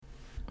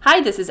Hi,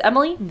 this is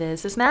Emily.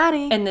 This is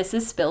Maddie. And this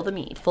is Spill the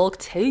Mead.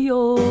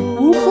 Folktales.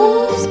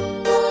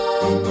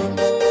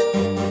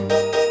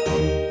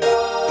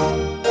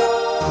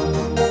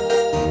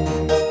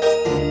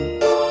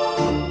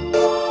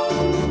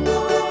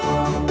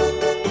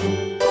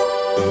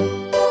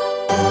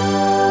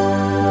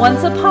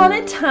 Once upon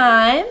a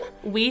time,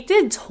 we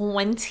did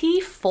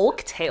 20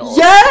 folktales.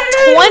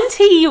 Yes!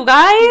 20, you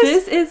guys!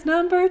 This is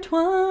number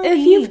 20. If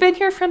you've been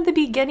here from the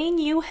beginning,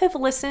 you have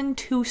listened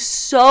to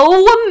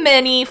so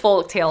many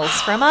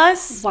folktales from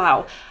us.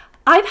 Wow.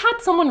 I've had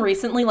someone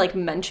recently,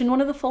 mention one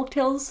of the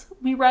folktales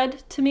we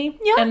read to me.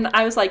 Yeah. And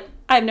I was like,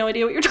 I have no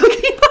idea what you're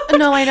talking about.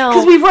 No, I know.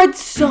 Because we've read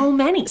so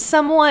many.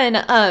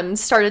 Someone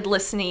started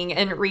listening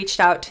and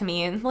reached out to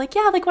me and when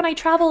I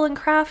travel and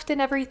craft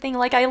and everything,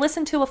 I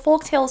listened to a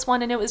folktales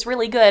one and it was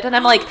really good. And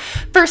I'm like,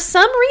 for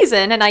some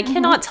reason, and I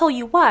cannot tell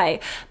you why,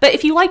 but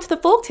if you liked the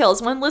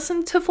folktales one,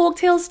 listen to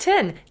Folktales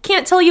 10.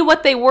 Can't tell you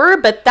what they were,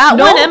 but that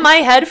one in my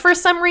head for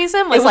some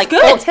reason was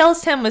good.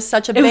 Folktales 10 was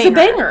such a banger. It was a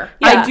banger.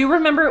 Yeah. I do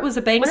remember it was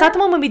a banger. Was that the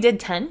one when we did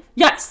 10?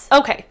 Yes.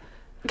 Okay.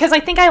 Because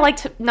I think I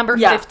liked number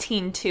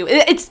 15 too.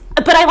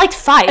 But I liked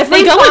 5.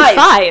 They go in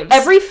 5s.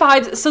 Every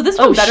 5. So this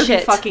one better be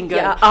fucking good.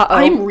 Yeah.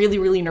 I'm really,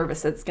 really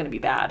nervous that it's going to be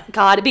bad.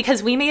 God,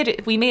 because we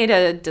made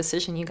a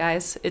decision, you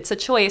guys. It's a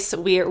choice.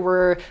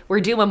 We're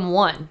doing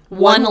one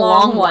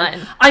long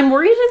one. I'm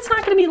worried it's not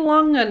going to be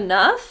long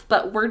enough,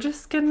 but we're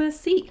just going to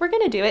see. We're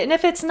going to do it. And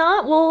if it's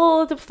not,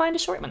 we'll find a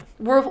short one.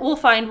 We'll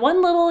find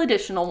one little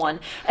additional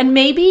one. And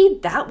maybe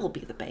that will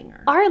be the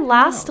banger. Our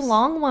last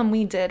long one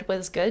we did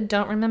was good.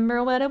 Don't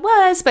remember what it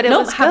was. But it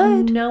was good. I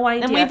have no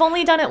idea. And we've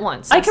only done it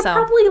once. I could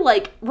probably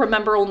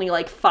remember only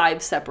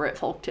 5 separate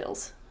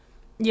folktales.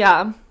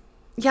 Yeah.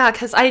 Yeah,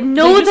 because I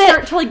know they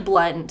just start to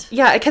blend.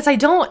 Yeah, because I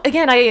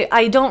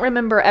don't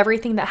remember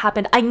everything that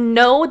happened. I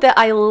know that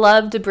I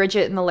loved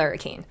Bridget and the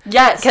Larricane.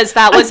 Yes. Because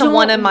that was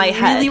one in my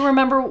head. I really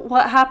remember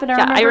what happened.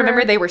 I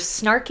remember they were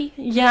snarky.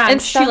 Yeah,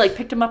 and she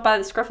picked him up by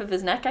the scruff of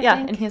his neck, I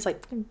think. And he was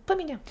like, put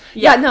me down.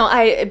 Yeah, no,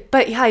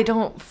 I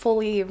don't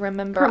fully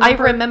remember. I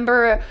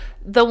remember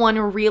the one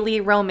really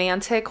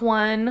romantic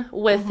one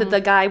with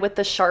the guy with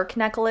the shark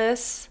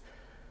necklace.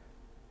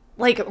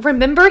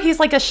 Remember he's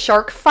a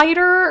shark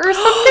fighter or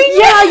something?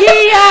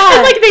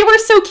 Yeah. And they were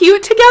so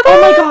cute together.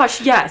 Oh my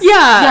gosh, yes.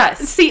 Yeah.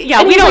 Yes. See,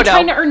 yeah, and we don't know.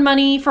 trying to earn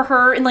money for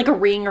her in a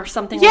ring or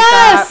something like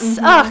that.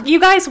 Yes.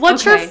 You guys,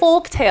 what's your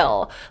folk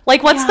tale?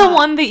 What's the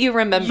one that you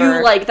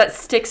remember? You that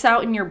sticks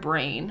out in your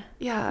brain.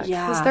 Yeah.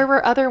 Because there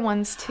were other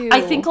ones too.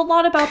 I think a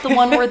lot about the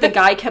one where the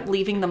guy kept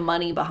leaving the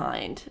money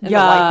behind and the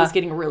wife was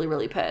getting really,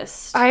 really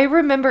pissed. I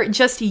remember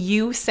just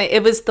you saying,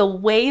 it was the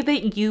way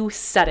that you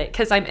said it,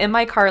 because I'm in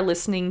my car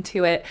listening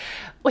to it,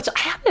 which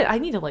I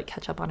need to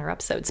catch up on our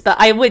episodes, but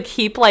I would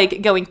keep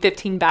going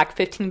 15 back,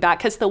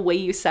 because the way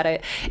you said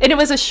it, and it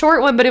was a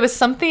short one, but it was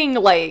something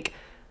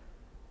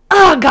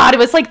oh God, it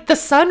was the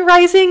sun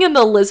rising and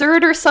the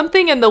lizard or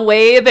something, and the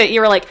way that you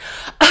were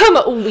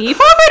we've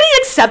already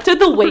accepted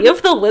the way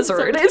of the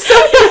lizard. It's so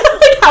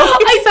how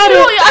you said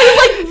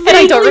it. And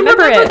I don't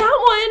remember it. That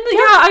one.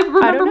 Yeah, I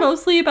remember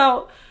mostly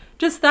about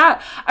just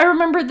that. I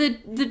remember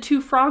the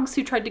 2 frogs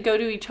who tried to go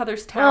to each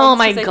other's towns. Oh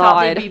my God. They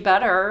thought they'd be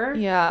better.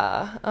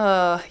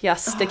 Yeah.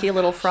 Sticky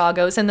little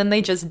froggos, and then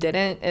they just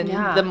didn't, and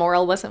the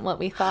moral wasn't what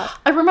we thought.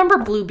 I remember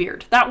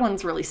Bluebeard. That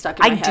one's really stuck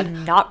in my head. I do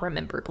not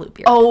remember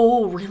Bluebeard.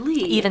 Oh,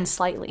 really? Even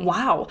slightly.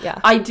 Wow. Yeah.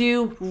 I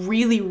do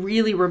really,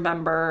 really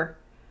remember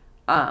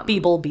Be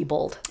bold, be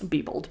bold.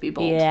 Be bold, be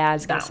bold. Yeah, I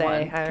was going to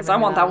say. Because I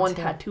want that one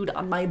tattooed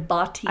on my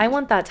body. I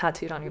want that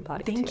tattooed on your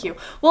body, Thank you.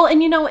 Well, and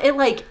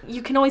it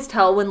you can always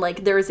tell when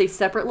there is a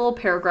separate little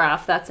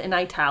paragraph that's in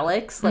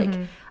italics.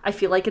 I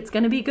feel like it's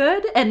going to be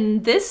good.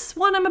 And this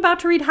one I'm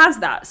about to read has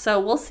that. So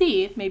we'll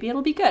see. Maybe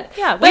it'll be good.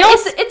 Yeah. But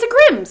it's a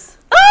Grimm's.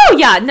 Oh,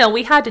 yeah. No,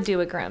 we had to do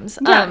a Grimm's.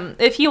 Yeah.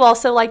 If you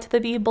also liked the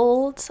Be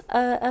Bold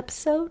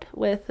episode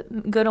with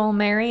good old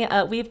Mary,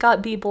 we've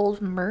got Be Bold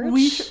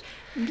merch.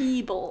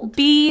 Be bold.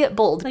 Be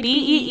bold.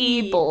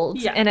 BEE bold.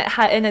 Yeah.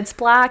 And it's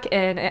black,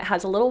 and it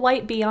has a little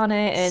white bee on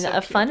it. And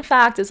a fun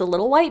fact is a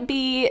little white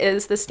bee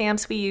is the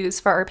stamps we use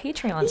for our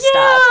Patreon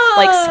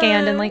stuff.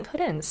 Scanned and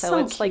put in. So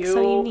it's cute.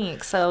 So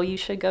unique. So you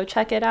should go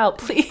check it out,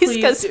 please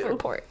go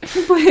support.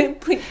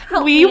 Please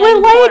help we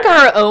would like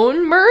our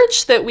own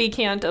merch that we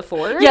can't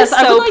afford. Yes,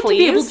 I would like please. to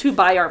be able to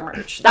buy our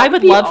merch. I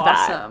would love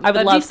awesome. that. I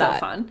would love that. So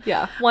fun.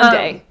 Yeah, one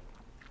day.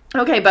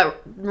 Okay, but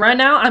right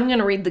now I'm going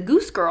to read The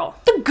Goose Girl.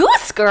 The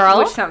Goose Girl?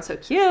 Which sounds so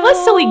cute. A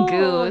silly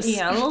goose.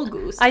 Yeah, a little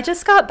goose. I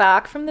just got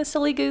back from the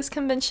Silly Goose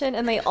convention,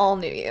 and they all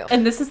knew you.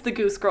 And this is the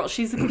Goose Girl.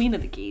 She's the queen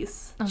of the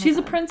geese. She's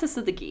a princess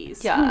of the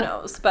geese. Yeah. Who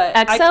knows? But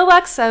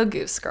XOXO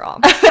Goose Girl.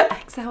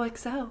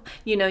 XOXO.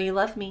 You know you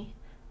love me.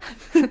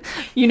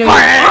 You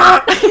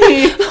know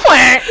you...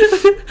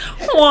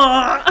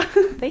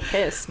 They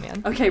hiss,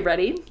 man. Okay,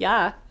 ready?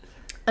 Yeah.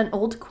 An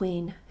old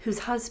queen, whose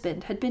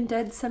husband had been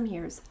dead some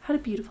years, had a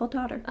beautiful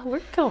daughter. Oh,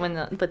 we're going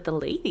with the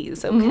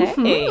ladies,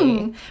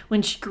 okay.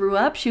 When she grew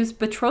up, she was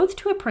betrothed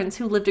to a prince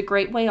who lived a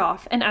great way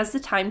off, and as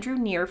the time drew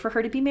near for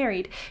her to be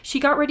married, she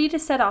got ready to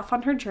set off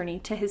on her journey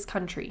to his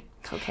country.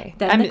 Okay.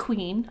 Then the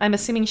queen... I'm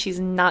assuming she's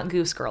not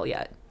Goose Girl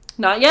yet.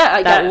 Not yet,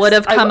 I guess. That would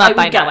have come up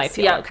by now, I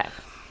feel. Yeah. Okay.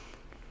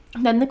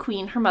 Then the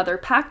queen, her mother,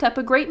 packed up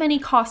a great many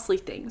costly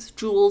things,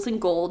 jewels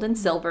and gold and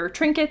silver,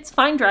 trinkets,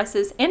 fine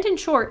dresses, and in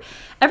short,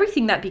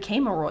 everything that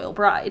became a royal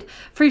bride,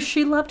 for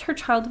she loved her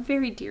child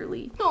very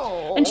dearly.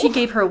 Aww. And she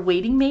gave her a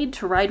waiting maid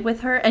to ride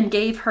with her and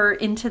gave her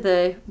into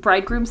the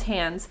bridegroom's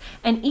hands,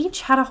 and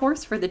each had a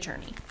horse for the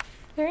journey.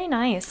 Very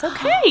nice.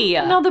 Okay.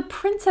 Now the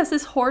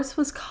princess's horse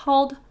was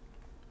called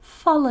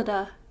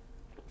Falada.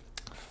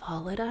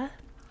 Falada?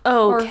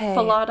 Okay.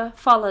 Or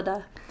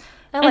Falada.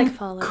 I like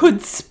Falada.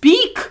 Could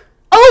speak.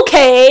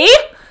 Okay.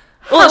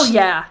 Well,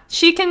 yeah.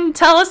 She can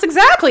tell us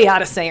exactly how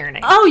to say her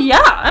name. Oh, yeah.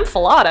 I'm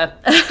Falada.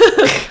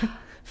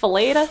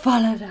 Falada?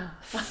 Falada.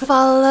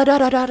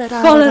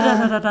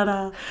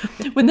 Falada.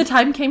 When the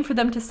time came for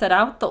them to set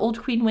out, the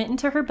old queen went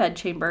into her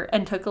bedchamber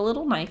and took a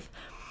little knife.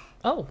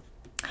 Oh.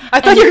 I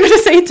thought you were going to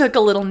say took a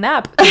little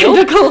nap.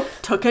 Nope.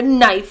 Took a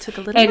knife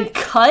and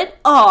cut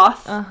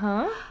off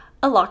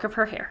a lock of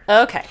her hair.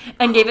 Okay.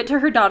 And gave it to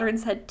her daughter and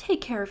said,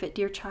 "Take care of it,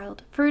 dear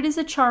child, for it is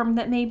a charm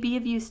that may be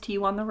of use to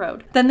you on the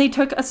road." Then they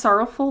took a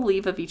sorrowful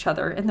leave of each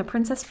other, and the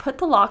princess put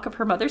the lock of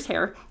her mother's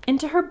hair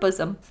into her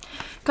bosom,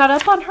 got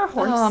up on her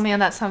horse. Oh, man,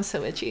 that sounds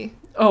so itchy.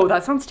 Oh,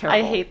 that sounds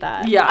terrible. I hate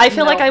that. Yeah. I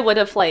feel like I would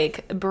have,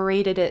 like,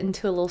 braided it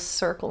into a little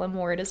circle and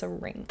wore it as a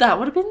ring. That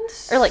would have been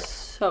Or, like,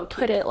 so cute.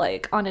 put it,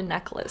 like, on a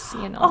necklace,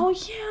 you know? Oh,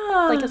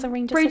 yeah. Like, as a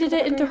ring. Just braided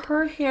like it into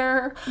her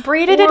hair.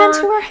 Braided it into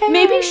her hair.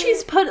 Maybe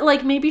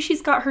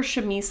she's got her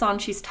chemise on.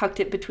 She's tucked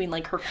it between,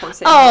 like, her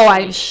corset. Oh,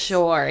 I'm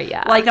sure,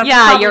 yeah. Like, that's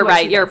yeah, probably you're what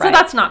right, she you're did. right. So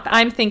that's not bad.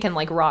 I'm thinking,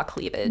 like, raw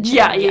cleavage.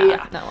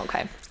 Yeah. No,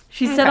 okay.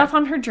 She set off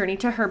on her journey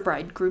to her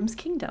bridegroom's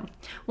kingdom.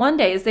 One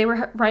day, as they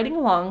were riding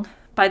along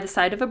by the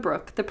side of a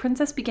brook, the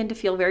princess began to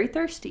feel very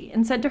thirsty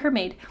and said to her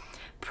maid,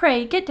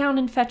 "Pray, get down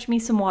and fetch me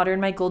some water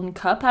in my golden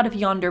cup out of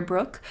yonder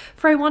brook,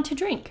 for I want to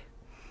drink."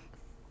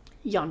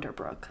 Yonder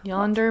brook.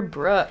 Yonder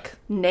brook.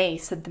 "Nay,"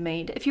 said the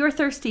maid, "if you are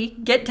thirsty,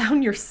 get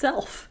down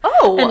yourself.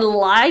 Oh. And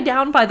lie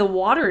down by the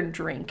water and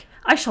drink.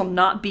 I shall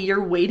not be your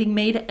waiting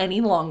maid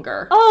any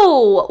longer."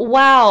 Oh,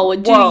 wow. Whoa.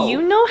 Do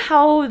you know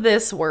how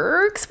this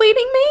works,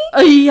 waiting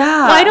maid?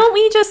 Yeah. Why don't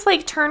we just,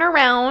 like, turn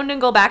around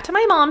and go back to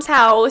my mom's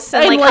house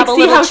and, like, like have a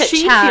see little how chit-chat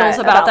she feels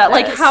about that?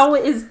 Like, this? how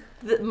is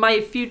my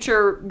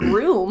future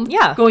groom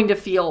going to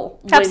feel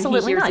when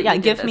Absolutely he hears not. that Yeah,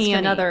 you did give this me to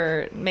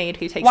another maid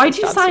who takes Why'd this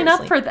you job sign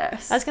seriously. up for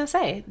this? I was going to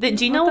say,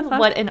 do you know What the fuck?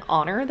 what an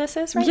honor this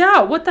is, right?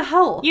 Yeah, what the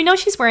hell? You know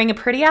she's wearing a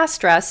pretty-ass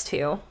dress,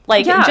 too.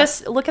 Like, Yeah.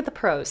 just look at the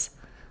pros.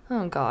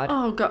 Oh, God.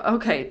 Oh, God.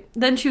 Okay.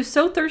 Then she was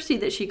so thirsty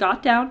that she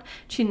got down,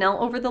 she knelt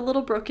over the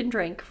little brook and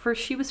drank, for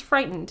she was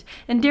frightened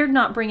and dared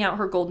not bring out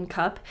her golden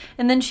cup.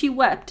 And then she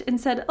wept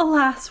and said,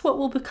 "Alas, what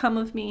will become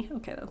of me?"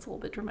 Okay, that's a little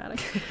bit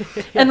dramatic.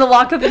 And the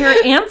lock of hair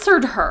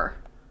answered her.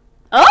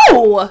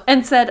 Oh!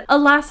 And said,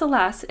 "Alas,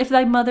 alas, if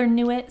thy mother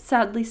knew it,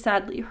 sadly,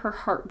 sadly, her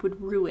heart would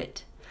rue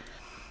it."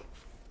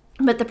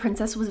 But the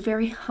princess was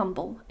very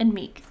humble and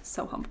meek,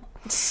 so humble.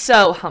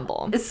 So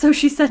humble. So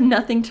she said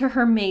nothing to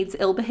her maid's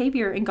ill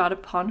behavior and got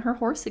upon her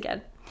horse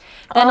again.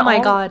 Then oh my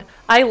God.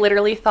 I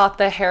literally thought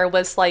the hair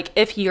was like,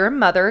 if your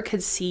mother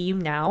could see you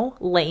now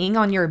laying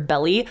on your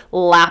belly,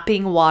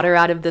 lapping water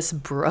out of this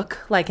brook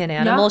like an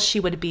animal, she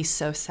would be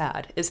so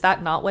sad. Is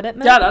that not what it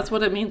meant? Yeah, that's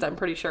what it means, I'm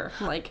pretty sure.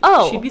 Like,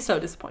 she'd be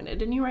so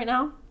disappointed in you right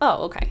now.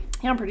 Oh, okay.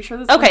 Yeah, I'm pretty sure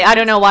this Okay, I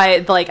don't know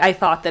why, like, I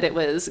thought that it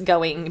was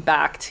going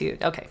back to,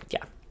 okay,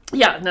 yeah.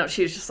 Yeah, no,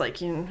 she was just like,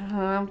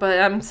 but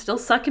I'm still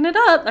sucking it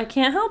up. I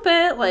can't help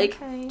it. Like,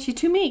 she's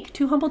too meek,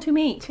 too humble, too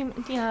meek.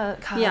 Yeah,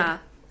 God.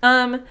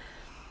 Yeah.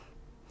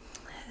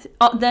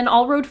 Then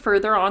all rode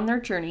further on their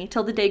journey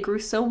till the day grew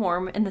so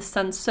warm and the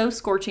sun so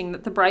scorching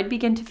that the bride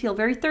began to feel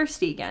very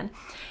thirsty again.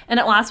 And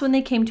at last when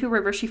they came to a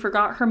river, she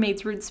forgot her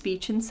maid's rude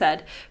speech and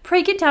said,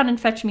 "Pray get down and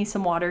fetch me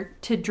some water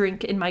to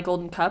drink in my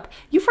golden cup."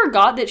 You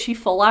forgot that she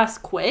full-ass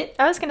quit?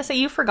 I was going to say,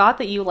 you forgot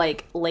that you,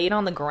 like, laid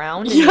on the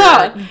ground in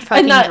Yeah. your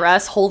fucking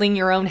dress, holding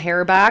your own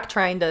hair back,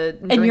 trying to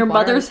drink And your water.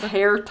 mother's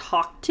hair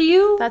talked to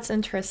you? That's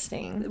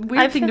interesting.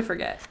 Weird thing to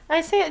forget.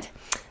 I say it.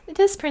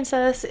 This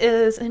princess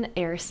is an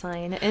air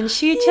sign, and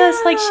she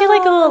just, like, she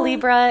like a little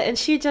Libra, and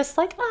she just,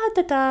 like,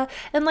 da-da,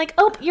 and, like,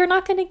 oh, you're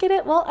not gonna get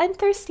it? Well, I'm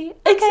thirsty.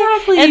 Okay.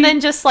 Exactly. And then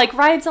just, like,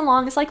 rides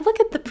along, is like,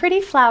 look at the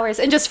pretty flowers,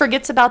 and just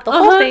forgets about the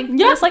whole thing.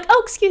 Yeah. Just like,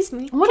 oh, excuse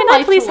me. What Can a I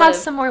life please to have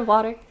live. some more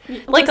water?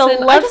 Like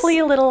Listen, a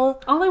lovely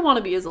little... All I want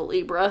to be is a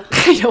Libra.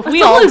 I know, we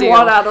That's all all I do.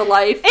 want out of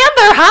life. And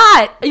they're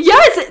hot!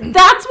 Yes,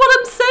 that's what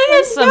I'm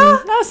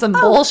saying. That's some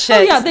bullshit.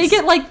 Oh, yeah, they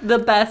get, like, the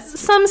best.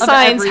 Some of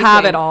signs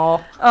have everything. it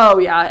all. Oh,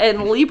 yeah,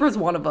 and Libra's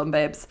one of them,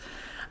 babes.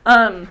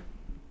 But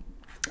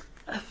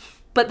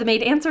the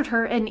maid answered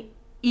her, and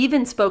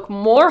even spoke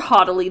more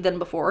haughtily than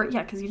before.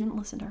 Yeah, because you didn't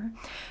listen to her.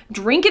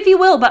 "Drink if you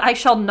will, but I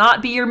shall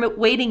not be your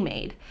waiting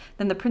maid."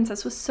 Then the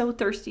princess was so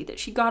thirsty that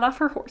she got off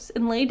her horse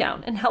and lay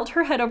down and held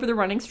her head over the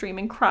running stream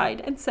and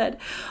cried and said,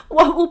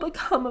 "What will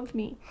become of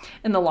me?"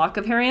 And the lock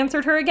of hair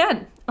answered her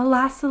again,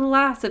 "Alas,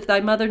 alas, if thy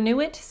mother knew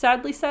it,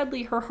 sadly,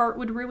 sadly, her heart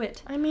would rue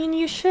it." I mean,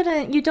 you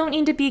don't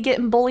need to be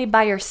getting bullied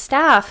by your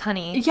staff,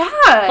 honey. Yeah.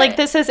 Like,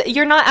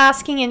 you're not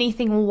asking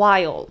anything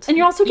wild. And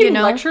you're also getting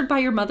lectured by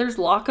your mother's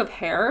lock of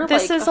hair.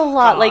 This is a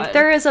lot. God. Like,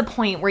 there is a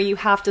point where you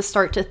have to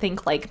start to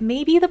think, like,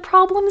 maybe the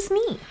problem's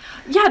me.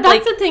 Yeah,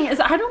 that's the thing, is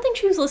I don't think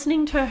she was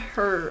listening to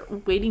her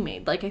waiting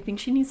maid. Like, I think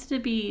she needs to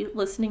be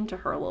listening to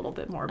her a little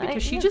bit more,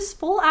 because she just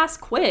full ass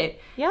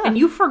quit. Yeah. And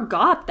you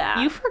forgot that.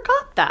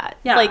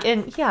 Yeah. Like,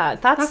 and yeah,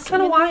 that's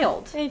kind of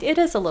wild. It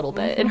is a little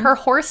bit. And her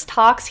horse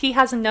talks. He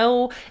has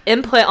no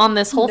input on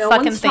this whole fucking thing.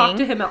 No one's talked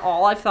to him at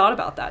all. I've thought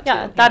about that, too.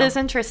 Yeah, that is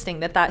interesting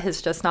that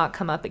has just not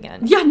come up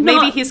again. Yeah,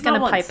 maybe he's going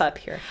to pipe up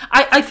here.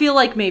 I feel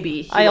like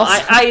maybe.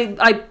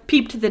 I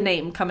peeped the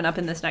name coming up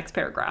in this next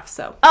paragraph,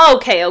 so.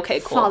 Okay,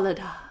 cool.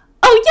 Falada.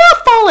 Oh,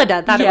 yeah,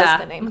 Falada. That was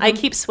the name. I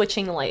keep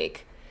switching,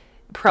 like,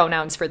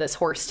 pronouns for this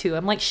horse, too.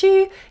 I'm like,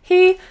 she,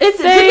 he, did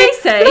they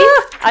say?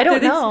 I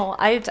don't know.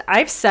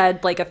 I've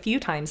said, like, a few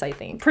times, I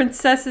think.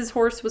 Princess's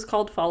horse was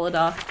called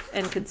Falada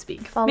and could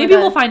speak. Falada maybe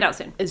we'll find out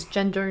soon. Is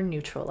gender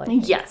neutral, I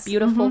think. Yes.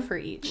 Beautiful for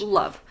each.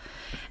 Love.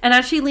 And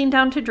as she leaned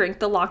down to drink,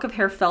 the lock of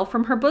hair fell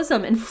from her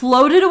bosom and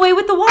floated away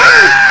with the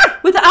water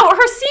without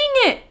her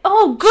seeing it.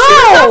 Oh, girl. She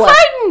was so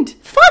frightened.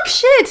 Fuck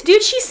shit.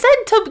 Dude, she said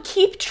to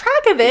keep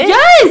track of it.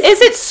 Yes.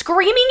 Is it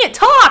screaming? It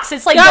talks.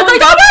 It's like, oh my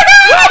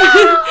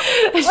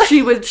God.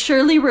 She would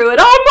surely rue it.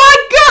 Oh my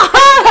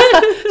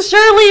God.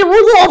 Surely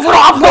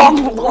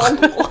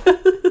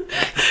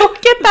Go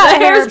get that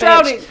hair,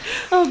 drowning.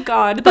 Oh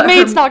God. The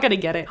maid's not going to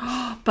get it.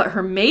 But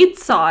her maid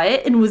saw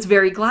it and was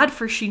very glad,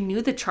 for she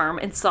knew the charm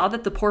and saw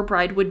that the poor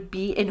bride would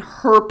be in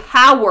her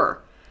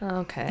power.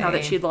 Okay. Now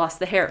that she'd lost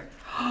the hair.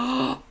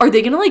 Are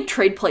they going to, like,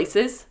 trade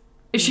places?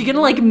 Is she going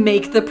to, like,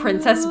 make the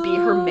princess be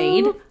her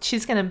maid?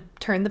 She's going to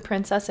turn the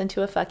princess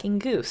into a fucking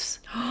goose.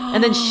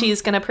 And then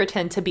she's going to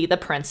pretend to be the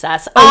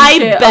princess.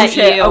 I bet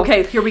you.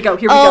 Okay, here we go.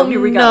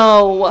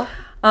 No.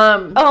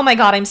 Oh my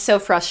God, I'm so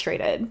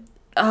frustrated.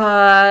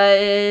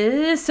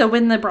 So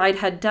when the bride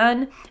had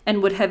done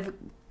and would have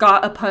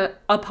got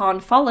upon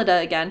Falada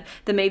again,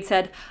 the maid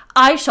said,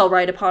 "I shall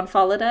ride upon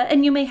Falada,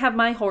 and you may have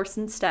my horse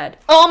instead."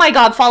 Oh my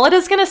God,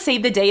 Falada's gonna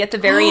save the day at the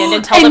very end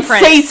and tell the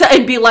prince.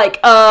 And be like,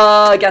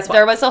 guess what?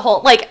 There was a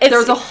whole,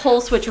 there's a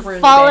whole switcheroo.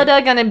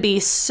 Falada gonna be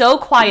so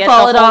quiet the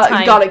whole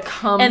time. Gotta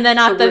come and then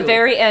at the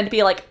very end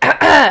be like,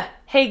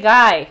 "Hey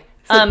guy,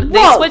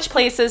 they switch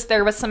places.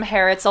 There was some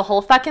hair. It's a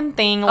whole fucking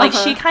thing." Like,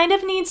 she kind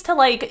of needs to,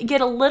 like, get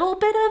a little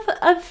bit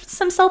of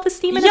some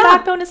self-esteem and a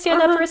backbone to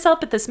stand up for herself.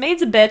 But this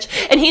maid's a bitch,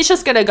 and he's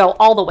just gonna go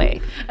all the way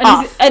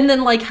off. And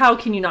then, like, how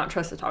can you not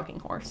trust a talking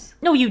horse?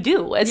 No, you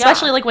do.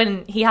 Especially, like,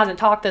 when he hasn't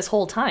talked this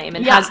whole time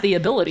and has the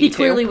ability to. He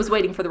clearly was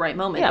waiting for the right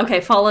moment. Yeah. Okay,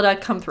 Falada,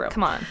 come through.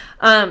 Come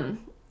on.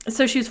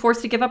 So she was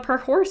forced to give up her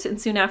horse, and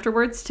soon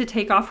afterwards to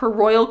take off her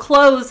royal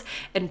clothes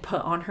and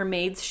put on her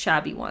maid's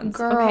shabby ones.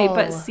 Girl. Okay,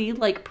 but see,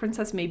 like,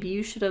 princess, maybe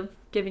you should have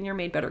given your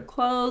maid better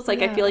clothes.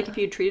 Like, I feel like if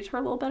you had treated her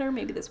a little better,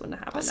 maybe this wouldn't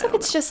have happened. Also,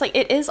 it's just, like,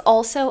 it is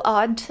also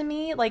odd to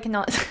me, like,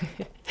 not...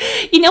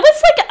 You know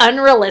what's, like,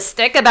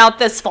 unrealistic about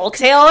this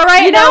folktale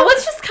right now?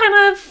 What's just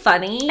kind of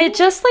funny? It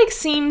just, like,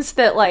 seems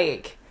that,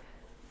 like...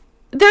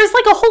 There's,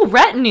 like, a whole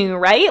retinue,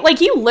 right?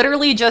 Like, you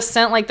literally just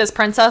sent, like, this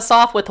princess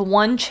off with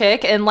one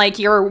chick, and, like,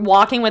 you're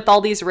walking with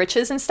all these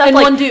riches and stuff. And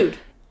like, one dude.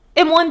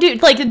 And one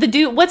dude. Like, the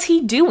dude, what's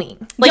he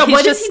doing? Like,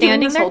 he's just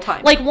standing there. Whole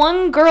time? Like,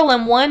 one girl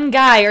and one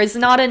guy is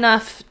not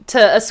enough to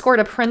escort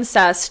a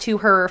princess to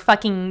her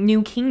fucking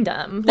new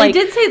kingdom. They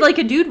did say, like,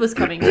 a dude was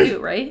coming, too,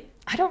 right?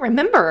 I don't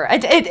remember.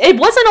 It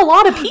wasn't a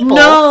lot of people.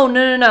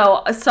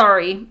 No.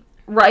 Sorry.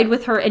 Ride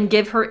with her and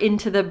give her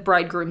into the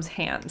bridegroom's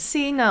hands.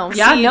 See, no.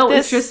 Yeah, no,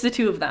 it's just the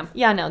two of them.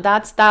 Yeah, no,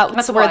 that's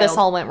where this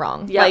all went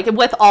wrong. Yeah. Like,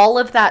 with all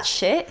of that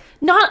shit.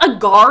 Not a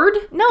guard.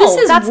 No, this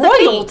is that's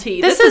royalty.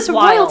 This is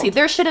royalty.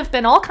 There should have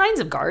been all kinds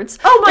of guards.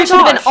 Oh my gosh. There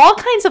should have been all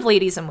kinds of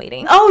ladies in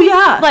waiting. Oh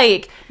yeah.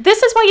 Like,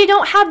 this is why you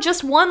don't have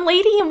just one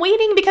lady in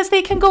waiting, because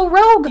they can go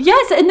rogue.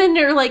 Yes, and then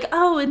they're like,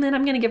 oh, and then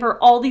I'm going to give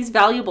her all these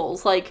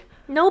valuables. Like,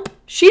 nope.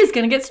 She is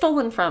going to get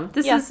stolen from.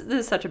 This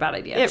is such a bad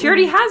idea. She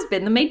already has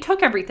been. The maid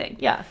took everything.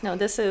 Yeah. No,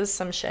 this is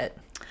some shit.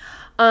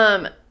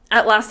 At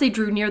last they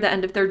drew near the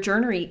end of their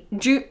journey.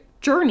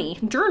 Journey.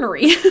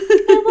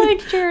 I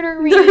like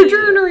journey. Their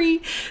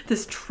journey.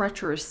 This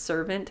treacherous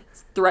servant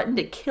threatened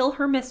to kill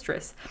her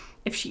mistress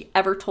if she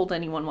ever told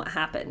anyone what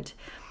happened.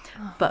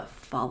 But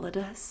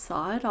Falada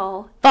saw it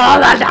all.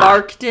 Falada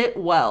marked it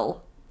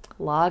well.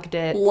 Logged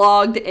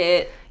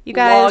it. You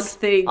guys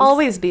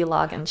always be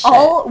logging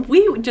shit.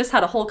 We just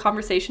had a whole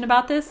conversation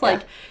about this.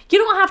 Like, you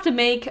don't have to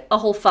make a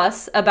whole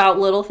fuss about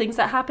little things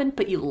that happen,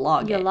 but you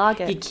log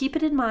it. You keep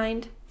it in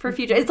mind for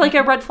future. It's like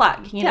a red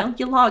flag, you know?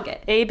 You log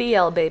it.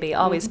 ABL, baby.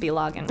 Always be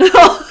logging.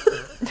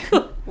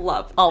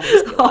 Love.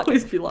 Always be logging.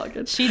 Always be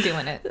logging. She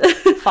doing it.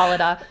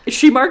 Falada.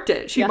 She marked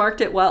it. She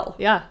marked it well.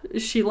 Yeah.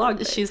 She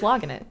logged it. She's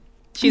logging it.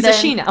 She's a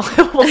she now.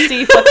 We'll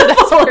see what the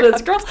next Falada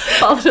is girl.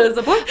 Falada is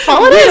a boy.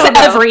 Falada is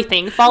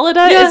everything.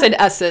 Falada is an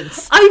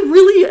essence. I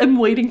really am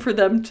waiting for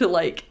them to,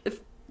 like,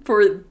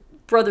 for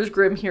Brothers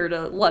Grimm here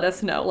to let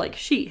us know, like,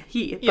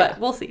 he, but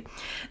we'll see.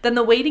 Then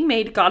the waiting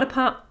maid got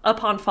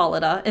upon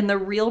Falada, and the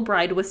real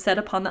bride was set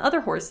upon the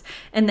other horse,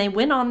 and they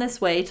went on this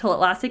way till at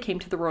last they came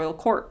to the royal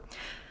court.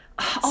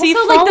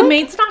 Also, like, the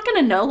maid's not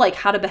gonna know, like,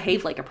 how to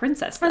behave like a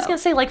princess, though. I was gonna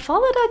say, like,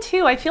 Falada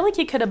too. I feel like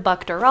he could have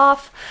bucked her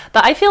off,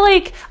 but I feel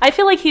like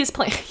he's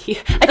playing. I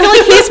feel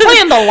like he's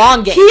playing the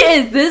long game. He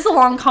is. This is a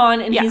long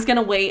con, and he's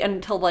gonna wait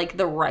until, like,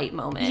 the right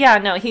moment. Yeah,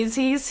 no, he's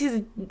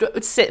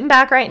sitting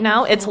back right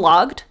now. It's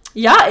logged.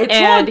 Yeah, it's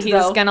and logged, he's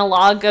though. Gonna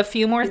log a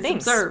few more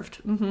things. Observed.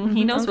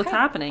 He knows what's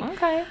happening.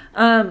 Okay.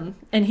 And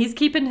he's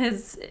keeping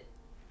his.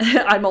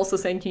 I'm also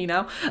saying he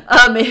now.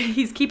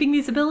 He's keeping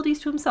these abilities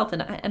to himself,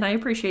 and I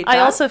appreciate that. I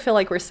also feel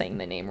like we're saying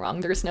the name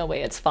wrong. There's no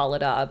way it's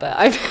Falada, but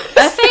I'm Falada.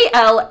 That's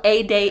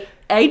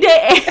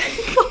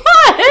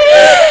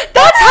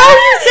how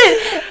you say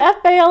it.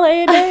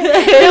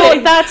 Falada.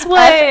 No, that's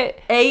what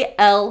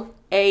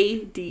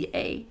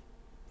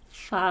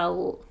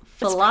Falada.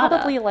 It's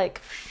probably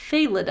like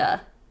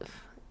Falada.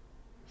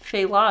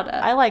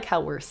 Falada. I like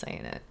how we're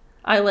saying it.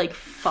 I like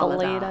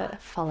Falada.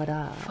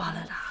 Falada.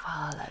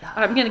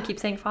 I'm gonna keep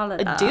saying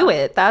Falada. Do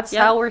it. That's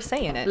how we're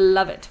saying it.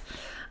 Love it.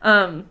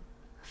 Love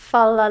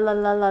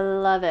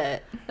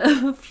it.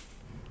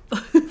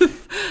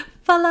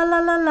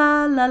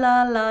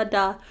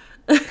 Fa-la-la-la-la-la-la-la-da.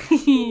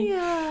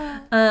 Yeah.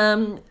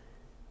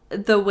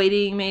 The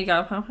waiting maid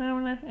got... Could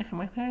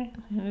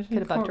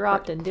have bucked her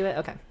off, didn't do it.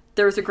 Okay.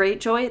 There was a great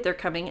joy at their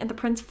coming, and the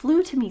prince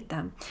flew to meet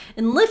them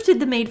and lifted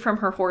the maid from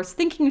her horse,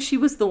 thinking she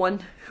was the one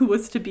who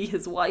was to be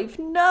his wife.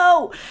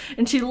 No!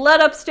 And she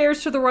led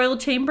upstairs to the royal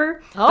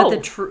chamber. Oh.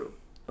 But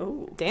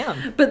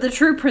the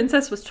true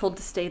princess was told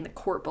to stay in the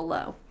court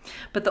below.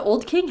 But the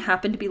old king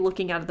happened to be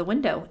looking out of the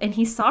window, and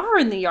he saw her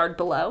in the yard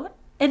below.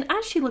 And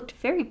as she looked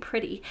very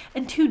pretty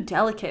and too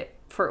delicate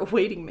for a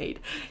waiting maid,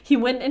 he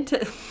went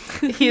into...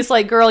 He's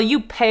like, girl, you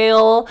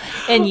pale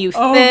and you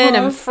thin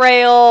and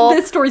frail.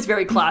 This story's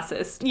very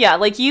classist. Yeah,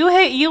 like you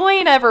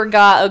ain't ever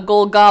got a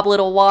gold goblet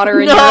of water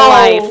in your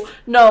life.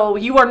 No,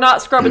 you are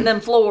not scrubbing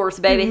them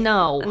floors, baby.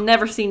 No. I've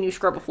never seen you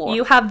scrub a floor.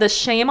 You have the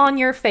shame on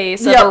your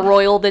face of a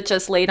royal that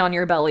just laid on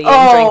your belly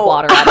and drank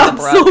water out of the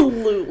brook.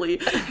 Absolutely.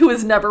 Who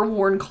has never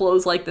worn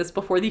clothes like this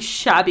before. These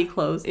shabby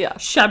clothes. Yeah.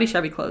 Shabby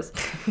clothes.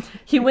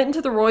 He went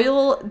into the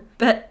royal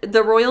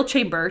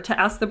chamber to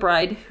ask the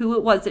bride who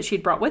it was that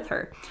she'd brought with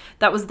her.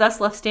 That was thus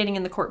left standing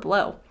in the court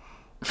below.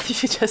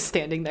 She's just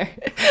standing there,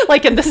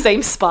 like in the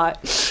same spot.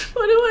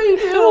 What do I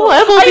do?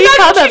 What will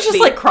become of me? She's just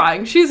like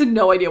crying. She has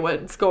no idea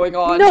what's going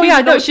on.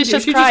 No, she's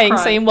just crying,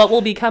 saying, "What will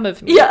become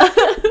of me?" Yeah.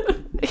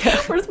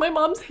 Where's my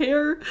mom's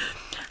hair?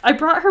 I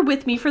brought her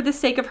with me for the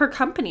sake of her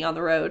company on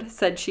the road,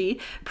 said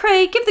she.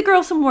 Pray, give the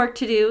girl some work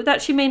to do,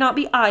 that she may not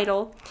be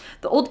idle.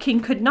 The old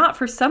king could not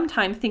for some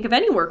time think of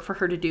any work for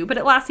her to do, but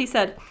at last he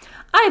said,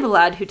 I have a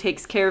lad who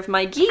takes care of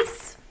my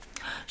geese.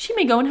 She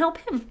may go and help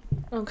him.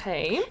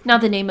 Okay. Now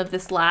the name of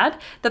this lad,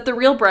 that the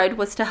real bride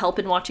was to help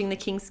in watching the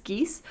king's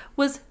geese,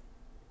 was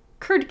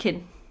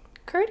Curdken.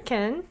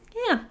 Curdken?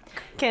 Yeah.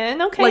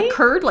 Curdken, okay. Like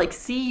curd, like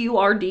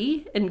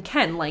C-U-R-D, and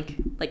Ken,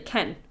 like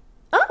Ken.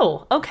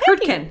 Oh, okay.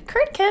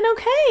 Curdken,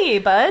 okay,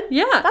 bud.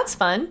 Yeah. That's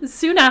fun.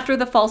 Soon after,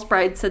 the false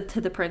bride said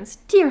to the prince,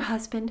 Dear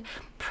husband,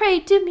 pray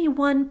do me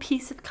one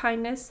piece of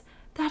kindness.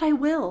 That I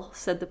will,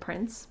 said the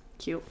prince.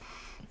 Cute.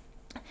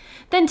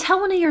 Then tell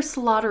one of your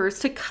slaughterers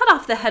to cut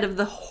off the head of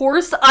the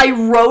horse I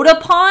rode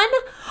upon.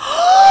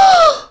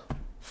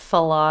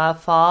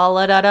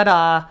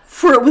 Fa-la-da-da-da.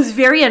 For it was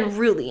very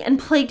unruly and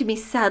plagued me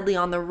sadly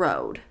on the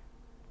road.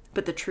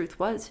 But the truth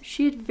was,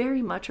 she had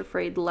very much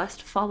afraid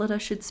lest Falada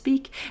should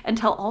speak and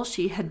tell all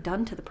she had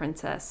done to the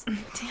princess.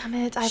 Damn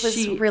it, I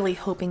was really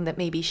hoping that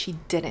maybe she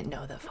didn't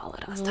know the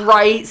Falada stuff.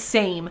 Right,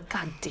 same.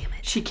 God damn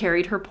it. She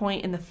carried her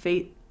point in the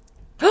face.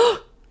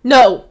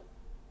 No!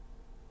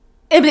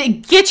 Emily,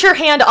 get your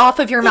hand off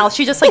of your mouth.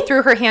 She just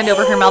threw her hand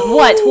over her mouth.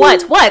 What?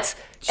 Emily, what?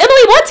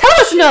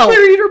 Tell us no! She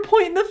carried her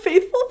point and the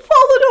faithful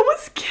Falada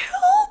was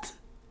killed.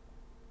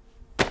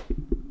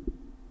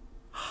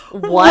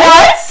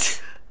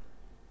 What?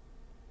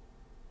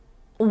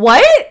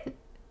 What?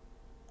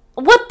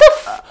 What the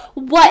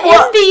what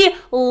in the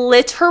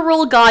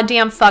literal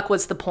goddamn fuck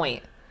was the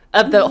point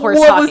of the horse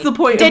talking? What was the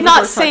point? Did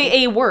not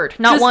say a word.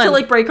 Not just one. Just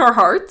to break our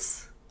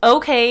hearts?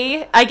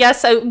 Okay, I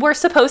guess we're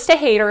supposed to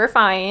hate her,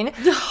 fine.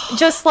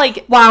 Just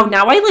wow,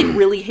 now I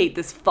really hate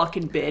this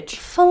fucking bitch.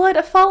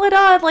 Falada,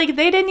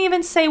 they didn't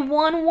even say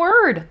one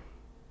word.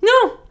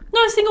 No.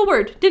 Not a single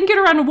word. Didn't get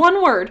around to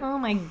one word. Oh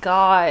my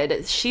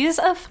god. She's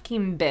a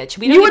fucking bitch.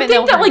 We You don't would even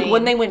think know that, her like, name.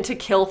 when they went to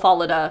kill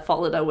Falada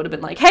would have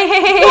been like, hey,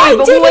 Why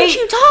but didn't wait,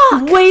 you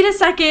talk? Wait a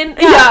second.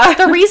 Yeah.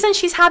 The reason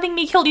she's having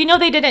me killed,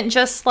 they didn't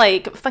just,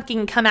 like,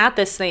 fucking come at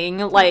this thing,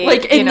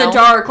 like in the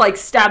dark, like,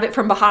 stab it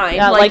from behind.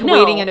 Yeah, like no.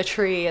 waiting in a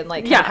tree and,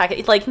 like, hack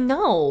it. Like,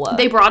 no.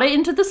 They brought it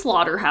into the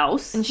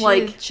slaughterhouse. And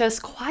she's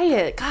just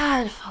quiet.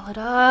 God,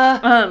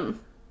 Falada.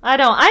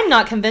 I'm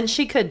not convinced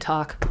she could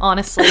talk,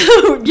 honestly.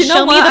 You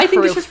know what? I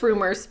think it's proof. just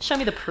rumors. Show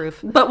me the proof.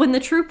 But when the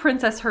true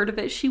princess heard of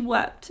it, she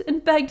wept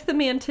and begged the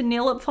man to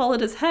nail up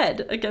Falada's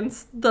head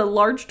against the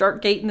large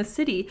dark gate in the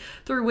city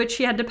through which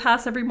she had to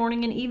pass every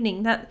morning and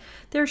evening, that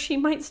there she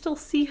might still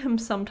see him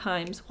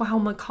sometimes. Wow,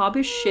 macabre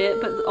as shit,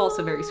 but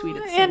also very sweet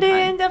at the same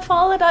time. And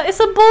Falada,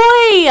 it's a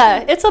boy!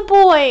 It's a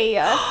boy!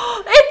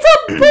 It's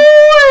a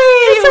boy!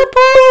 It's a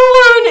boy! We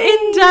learn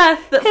in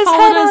death that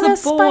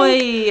Falada's a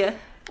boy. Spike.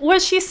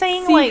 Was she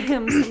saying See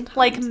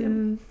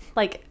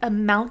like a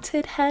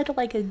mounted head,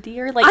 like a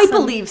deer? Like I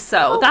believe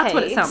so. Okay. That's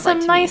what it sounds like.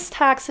 Some nice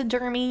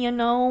taxidermy,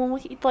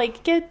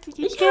 like get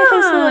his it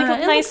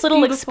nice little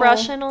beautiful.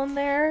 Expression on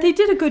there. They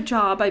did a good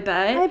job, I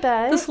bet. I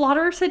bet. The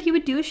slaughterer said he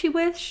would do as she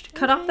wished,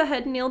 cut off the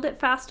head and nailed it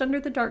fast under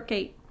the dark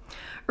gate.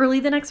 Early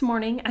the next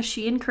morning, as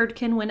she and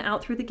Curdken went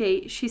out through the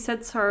gate, she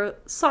said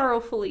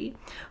sorrowfully,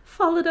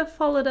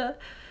 Falada,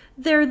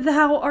 there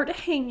thou art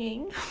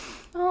hanging.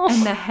 Oh.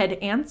 And the head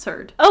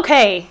answered,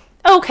 Okay.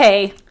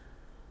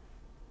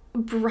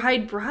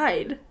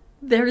 Bride,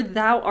 there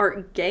thou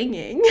art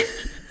ganging.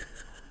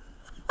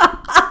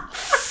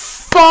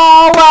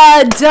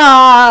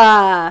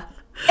 Falada!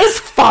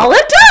 Is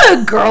Falada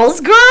a girl's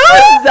girl?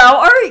 Thou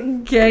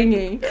art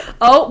ganging.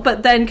 Oh,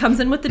 but then comes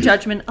in with the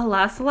judgment.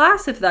 Alas,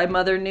 if thy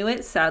mother knew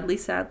it, sadly,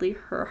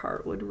 her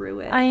heart would rue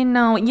it. I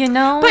know, But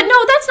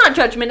no, that's not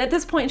judgment. At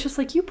this point, it's just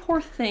like, you poor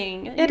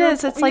thing. It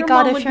is. It's like,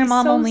 God, if your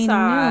mom only knew.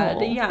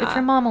 Yeah. If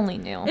your mom only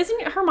knew.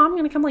 Isn't her mom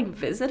going to come, like,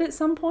 visit at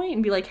some point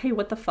and be like, hey,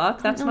 what the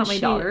fuck? That's not my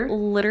daughter.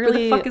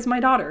 Literally. Who the fuck is my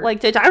daughter?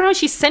 Like, I don't know,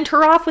 she sent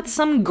her off with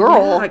some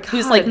girl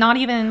who's, like, not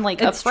even,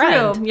 like, a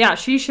friend. True. Yeah,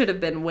 she should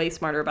have been way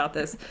smarter about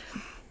this.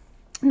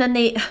 And then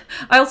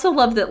I also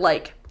love that,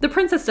 like, the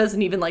princess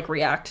doesn't even, like,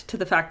 react to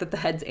the fact that the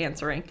head's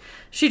answering.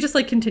 She just,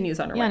 like, continues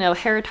on her way. Yeah, no,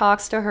 hair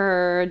talks to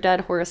her,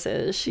 dead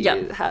horses. She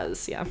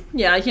has,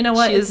 Yeah, you know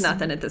what? It's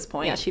nothing at this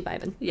point. Yeah, she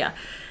vibing. Yeah.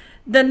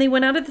 Then they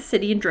went out of the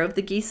city and drove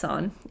the geese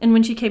on. And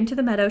when she came to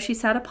the meadow, she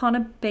sat upon a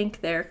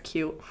bank there,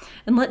 cute,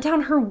 and let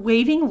down her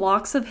waving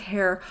locks of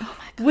hair,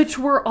 which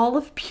were all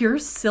of pure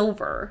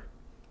silver.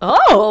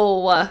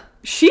 Oh!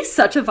 She's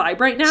such a vibe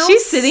right now.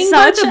 She's sitting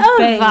such by the a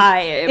bank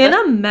vibe. in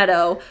a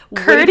meadow,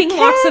 waving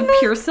locks of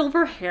pure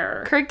silver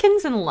hair.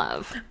 Curdken's in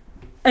love.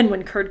 And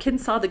when Curdken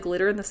saw the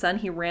glitter in the sun,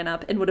 he ran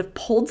up and would have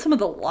pulled some of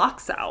the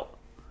locks out.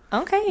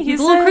 Okay,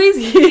 he's a little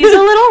crazy. He's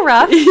a little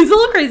rough. He's a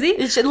little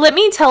crazy. Let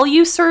me tell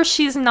you, sir,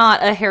 she's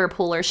not a hair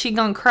puller. She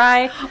gonna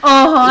cry.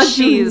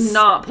 She's do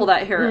not pull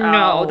that hair out.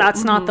 No,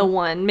 that's not the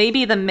one.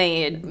 Maybe the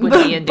maid would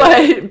be into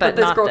it, but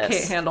this not girl this.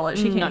 can't handle it.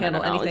 She can't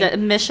handle anything. The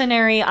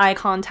missionary eye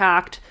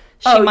contact.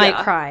 She might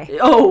cry.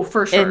 Oh,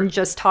 for sure. And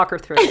just talk her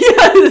through it.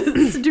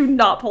 Yes. Do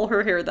not pull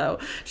her hair, though.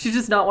 She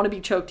does not want to be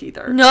choked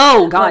either.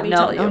 No, God,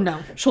 no.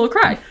 She'll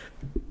cry.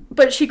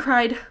 But she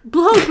cried,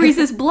 blow,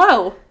 breezes,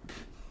 blow.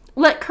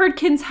 Let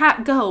Curdken's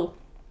hat go.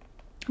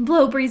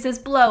 Blow, breezes,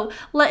 blow.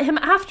 Let him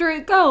after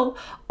it go.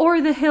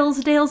 O'er the hills,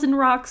 dales, and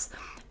rocks.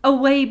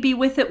 Away be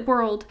with it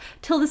whirled,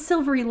 till the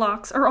silvery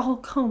locks are all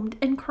combed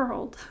and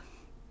curled.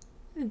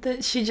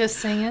 She just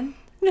singing?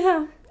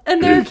 Yeah.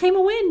 And there came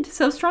a wind,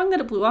 so strong that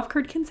it blew off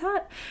Curdken's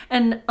hat,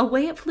 and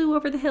away it flew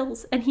over the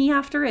hills, and he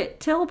after it,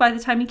 till by the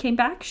time he came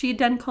back, she had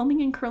done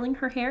combing and curling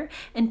her hair,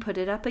 and put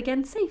it up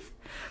again safe.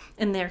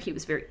 And there he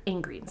was very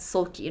angry and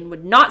sulky, and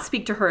would not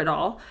speak to her at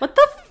all. What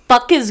the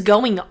fuck is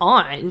going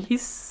on?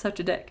 He's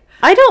such a dick.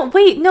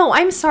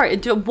 I'm sorry.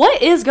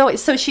 What is going...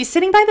 So she's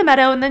sitting by the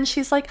meadow, and then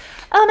she's like,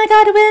 oh my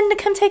God, wind,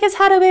 come take his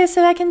hat away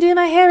so I can do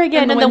my hair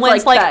again. And the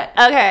wind's like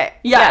okay.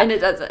 Yeah, and it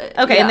does it.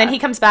 Okay, yeah. And then he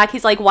comes back.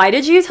 He's like, why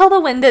did you tell the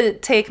wind to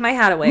take my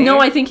hat away? No,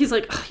 I think he's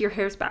like, your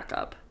hair's back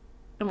up.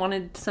 I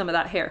wanted some of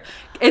that hair.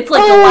 It's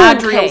like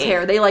Galadriel's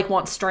hair. They, like,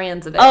 want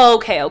strands of it. Oh,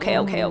 okay. Okay.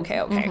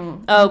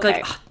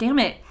 Like, damn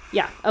it.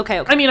 Yeah,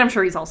 okay. I mean, I'm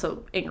sure he's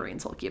also angry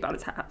and sulky about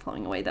his hat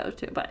falling away, though,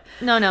 too, but...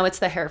 No, it's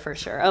the hair for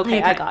sure.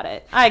 Okay, I got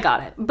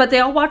it. But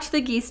they all watched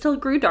the geese till it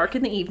grew dark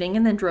in the evening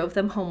and then drove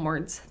them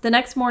homewards. The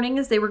next morning,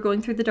 as they were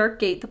going through the dark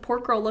gate, the poor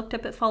girl looked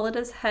up at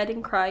Falada's head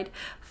and cried,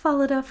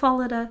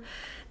 Falada,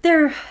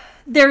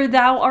 there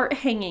thou art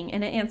hanging.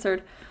 And it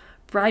answered,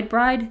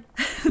 Bride,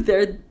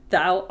 there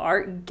thou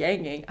art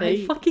ganging.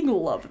 I fucking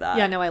love that.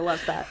 Yeah, no, I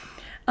love that.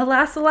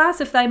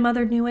 Alas, if thy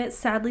mother knew it,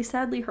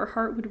 sadly, her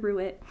heart would rue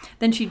it.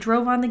 Then she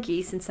drove on the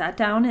geese and sat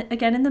down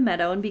again in the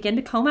meadow and began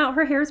to comb out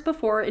her hair as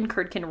before, and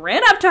Curdken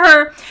ran up to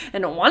her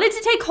and wanted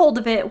to take hold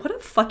of it. What a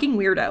fucking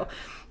weirdo.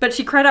 But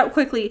she cried out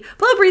quickly,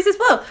 blow, breezes,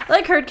 blow.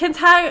 Let Curdken's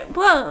hat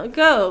blow,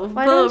 go.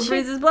 Blow,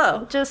 breezes,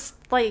 blow. Just,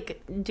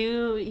 like,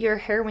 do your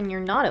hair when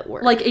you're not at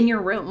work. Like, in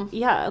your room.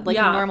 Yeah, like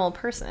a normal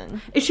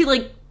person. Is she,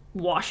 like,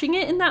 washing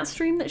it in that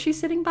stream that she's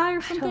sitting by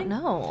or something. I don't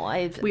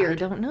know. Weird.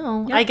 I don't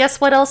know. Yep. I guess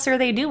what else are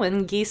they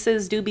doing?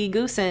 Geeses do be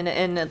goosing,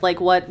 and like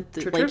what?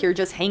 True, like true. you're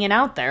just hanging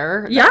out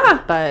there.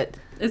 Yeah. But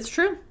It's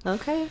true.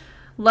 okay.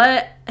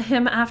 Let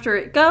him after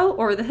it go,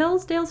 o'er the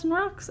hills, dales, and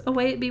rocks,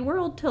 away it be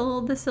whirled,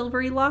 till the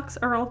silvery locks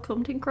are all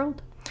combed and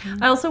curled.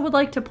 I also would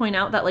like to point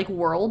out that, like,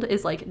 whirled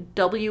is, like,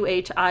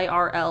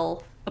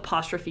 WHIRL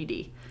apostrophe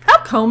D.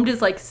 Combed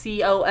is, like,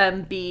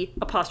 COMB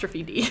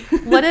apostrophe D.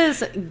 What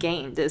is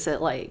gained? Is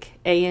it like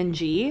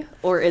ANG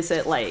or is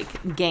it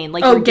like gain?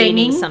 Like Oh, you're gaining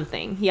gaining?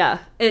 something. Yeah.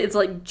 It's,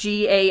 like,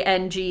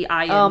 GANGING.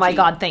 Oh my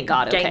God. Thank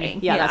God. Okay. Gaining.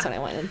 Yeah, that's what I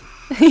wanted.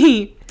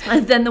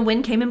 And then the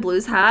wind came and blew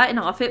his hat, and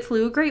off it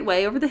flew a great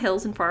way over the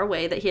hills and far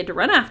away, that he had to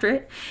run after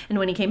it. And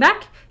when he came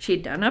back, she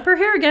had done up her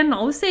hair again, and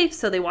all was safe,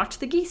 so they watched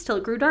the geese till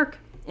it grew dark.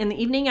 In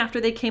the evening, after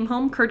they came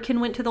home, Curdken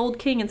went to the old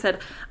king and said,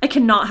 I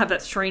cannot have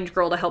that strange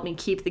girl to help me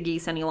keep the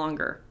geese any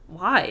longer.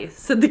 Why?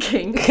 Said the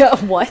king.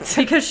 What?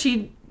 Because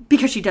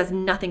she does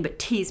nothing but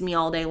tease me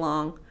all day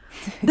long.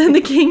 Then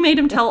the king made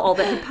him tell all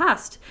that had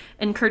passed.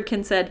 And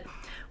Curdken said,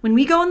 when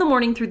we go in the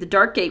morning through the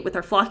dark gate with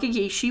our flock of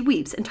geese, she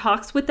weeps and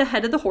talks with the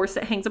head of the horse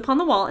that hangs upon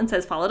the wall and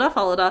says, Falada,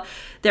 Falada,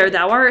 there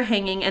thou art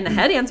hanging. And the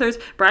head answers,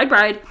 Bride,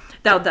 bride,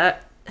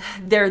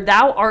 there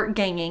thou art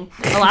ganging.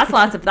 Alas,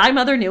 alas, if thy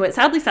mother knew it,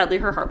 sadly, sadly,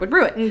 her heart would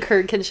rue it. And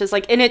Curdken's just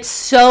like, and it's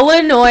so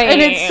annoying.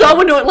 And it's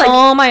so annoying. Like,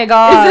 oh my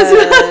God. Is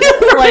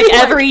this like like,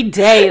 every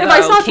day, if though,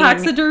 I saw King.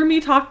 taxidermy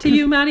talk to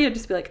you, Maddie, I'd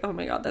just be like, oh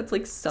my God, that's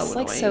like so It's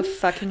annoying. like so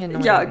fucking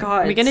annoying. Yeah,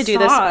 God, We're gonna do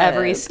this stop.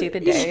 every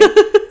stupid day.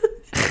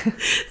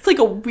 It's like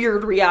a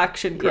weird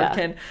reaction,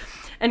 Curdken. Yeah.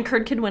 And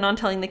Curdken went on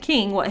telling the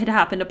king what had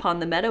happened upon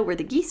the meadow where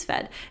the geese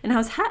fed, and how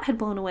his hat had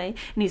blown away,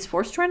 and he was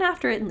forced to run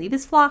after it and leave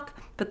his flock.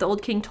 But the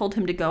old king told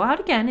him to go out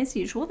again as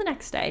usual the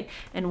next day.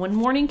 And when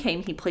morning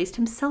came, he placed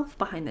himself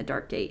behind the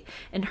dark gate,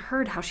 and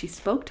heard how she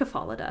spoke to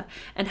Falada,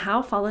 and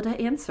how Falada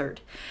answered.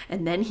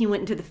 And then he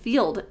went into the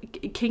field,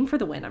 king for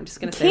the win. I'm just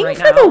gonna say King right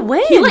for now, the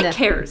win. he like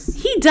cares.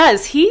 He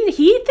does.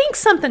 He thinks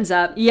something's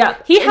up. Yeah,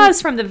 He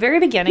has from the very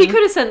beginning. He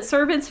could have sent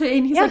servants,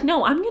 and he's Yeah. like,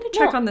 "No, I'm going to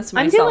check No, on this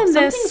I'm myself. doing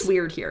this Something's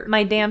weird here."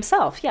 my damn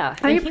self. Yeah,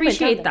 I And he went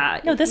appreciate down there.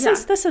 that. No, this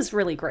Yeah. is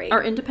really great.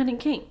 Our independent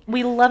king.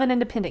 We love an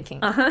independent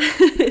king.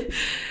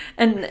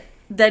 And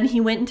then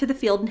he went into the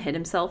field and hid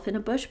himself in a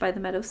bush by the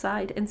meadow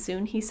side, and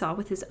soon he saw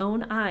with his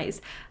own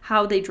eyes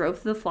how they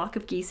drove the flock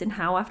of geese, and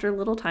how after a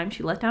little time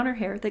she let down her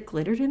hair that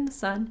glittered in the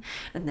sun.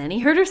 And then he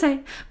heard her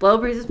say, blow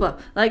breezes blow,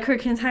 like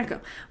Curdken's hat go,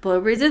 blow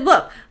breezes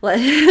blow, let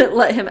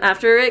him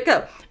after it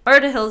go, o'er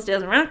the hills,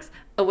 dales, and rocks,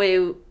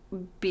 away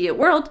be it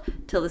whirled,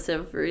 till the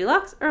silvery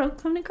locks are all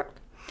combed and curled.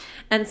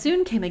 And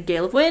soon came a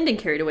gale of wind and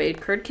carried away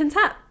Curdken's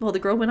hat, while the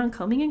girl went on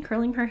combing and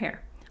curling her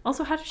hair.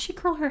 Also, how did she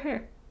curl her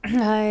hair?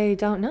 I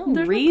don't know.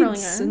 There's no Reeds curling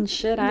iron. and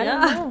shit. I Yeah,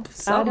 don't know. I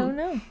some. don't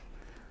know.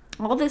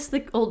 All this,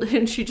 the old,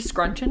 and she just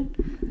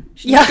scrunching.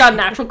 She's Yeah. got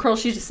natural curls.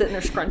 She's just sitting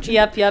there scrunching.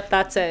 Yep.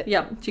 That's it.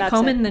 Yep. She's That's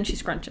combing it. and then she's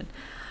scrunching.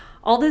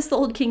 All this the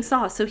old king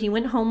saw, so he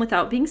went home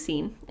without being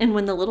seen. And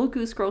when the little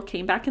goose girl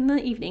came back in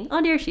the evening,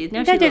 oh, there she is. Now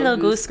she's That a little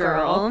goose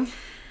girl. girl.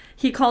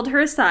 He called her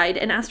aside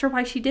and asked her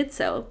why she did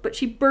so, but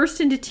she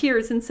burst into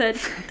tears and said,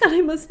 that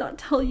I must not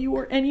tell you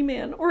or any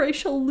man, or I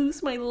shall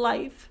lose my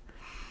life.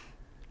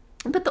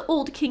 But the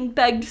old king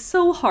begged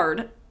so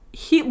hard.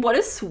 What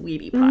a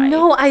sweetie pie.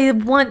 No, I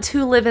want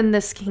to live in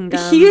this kingdom.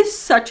 He is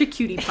such a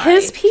cutie pie.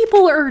 His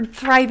people are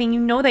thriving. You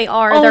know they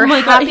are. Oh They're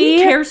my God, happy.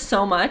 he cares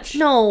so much.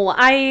 No,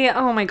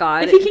 oh my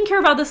God. If he can care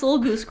about this little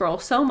goose girl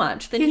so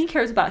much, then he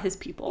cares about his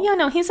people. Yeah,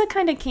 no, he's a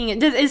kind of king.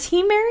 Is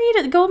he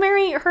married? Go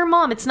marry her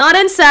mom. It's not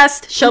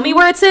incest. Show me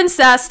where it's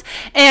incest.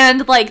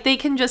 And, like, they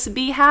can just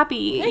be happy,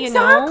 you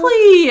know?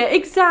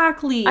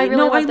 Exactly. I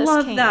really I love this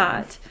love king.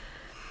 that.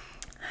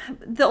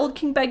 The old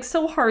king begged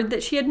so hard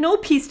that she had no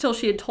peace till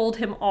she had told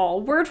him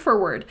all, word for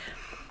word.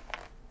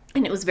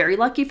 And it was very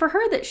lucky for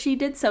her that she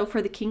did so,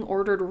 for the king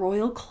ordered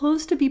royal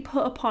clothes to be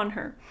put upon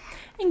her,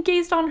 and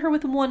gazed on her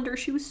with wonder.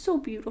 She was so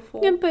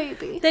beautiful. Yeah,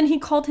 baby. Then he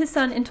called his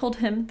son and told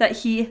him that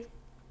he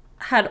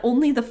had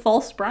only the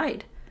false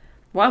bride.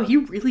 Wow, he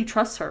really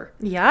trusts her.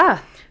 Yeah.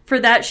 For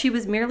that she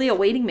was merely a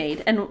waiting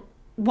maid, and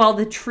while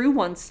the true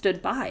one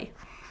stood by.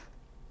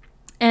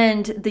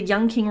 And the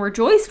young king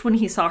rejoiced when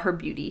he saw her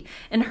beauty,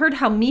 and heard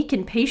how meek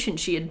and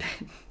patient she had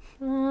been.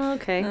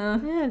 Okay.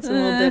 Yeah, it's a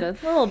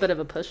little bit of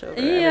a pushover.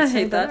 Yeah, I say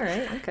hate that. All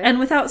right. Okay. And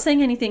without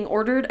saying anything,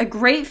 ordered a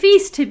great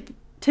feast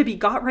to be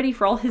got ready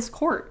for all his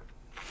court.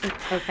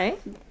 Okay.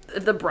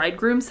 The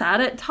bridegroom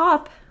sat at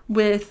top,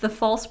 with the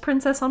false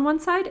princess on one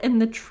side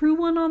and the true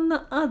one on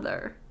the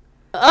other.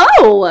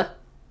 Oh.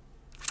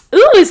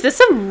 Ooh, is this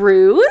a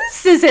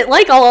ruse? Is it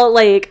like all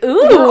like,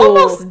 ooh. We're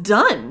almost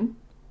done.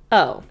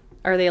 Oh.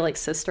 Are they like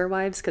sister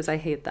wives? Because I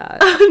hate that.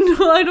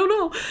 No, I don't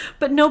know.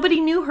 But nobody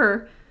knew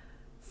her,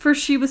 for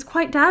she was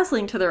quite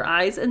dazzling to their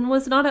eyes and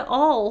was not at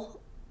all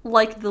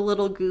like the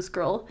little goose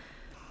girl.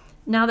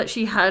 Now that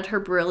she had her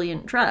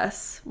brilliant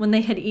dress, when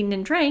they had eaten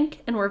and drank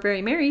and were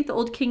very merry, the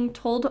old king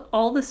told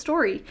all the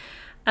story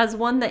as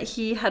one that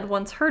he had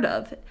once heard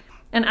of.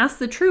 and asked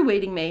the true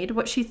waiting maid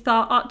what she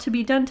thought ought to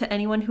be done to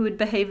anyone who would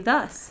behave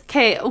thus.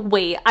 Okay,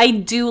 wait. I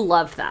do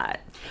love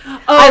that.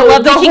 Oh, I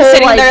love the king whole,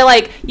 sitting there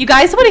like, you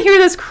guys want to hear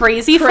this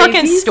crazy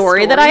fucking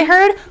story that I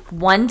heard?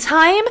 One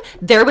time,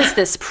 there was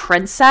this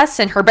princess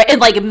and her,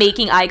 and like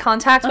making eye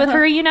contact with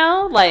her, you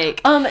know?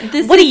 Like, what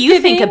do you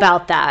think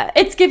about that?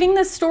 It's giving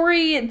the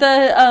story,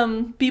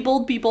 the Be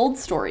Bold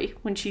story,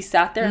 when she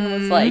sat there and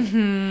was like,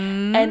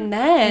 and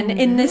then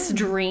in this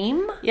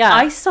dream,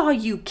 I saw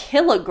you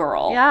kill a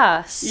girl.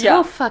 Yeah,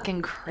 so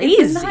fucking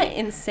crazy. Isn't that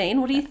insane?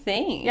 What do you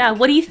think? Yeah,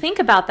 what do you think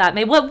about that,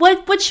 May?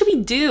 What should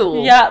we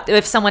do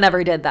if someone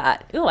ever did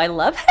that? Ooh, I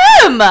love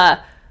him!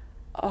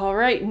 All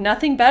right,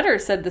 nothing better,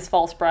 said this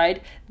false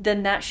bride,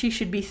 than that she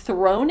should be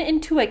thrown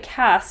into a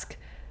cask.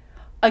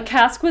 A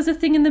cask was a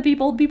thing in the Be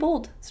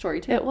Bold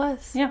story, too. It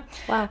was. Yeah.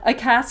 Wow. A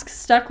cask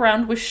stuck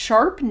round with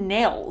sharp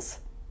nails.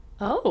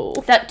 Oh.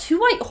 That 2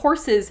 white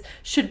horses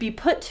should be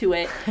put to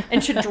it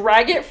and should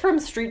drag it from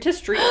street to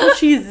street till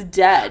she is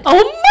dead.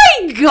 Oh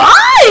my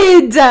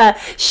god!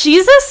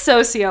 She's a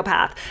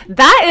sociopath.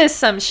 That is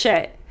some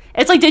shit.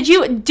 It's like, did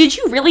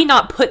you really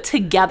not put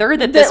together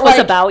that this was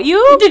about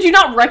you? Did you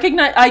not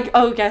recognize?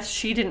 Guess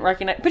she didn't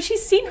recognize. But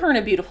she's seen her in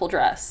a beautiful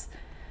dress.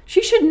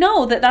 She should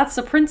know that that's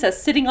the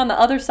princess sitting on the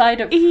other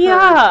side of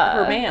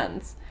her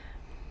man's.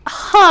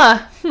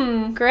 Huh.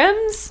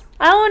 Grims?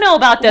 I don't know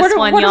about this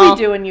one, y'all. What are we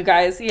doing, you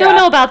guys? Yeah. Don't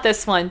know about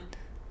this one.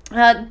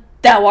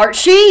 Thou art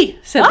she,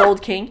 said the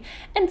old king.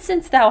 And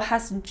since thou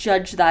hast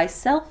judged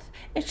thyself,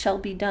 it shall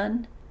be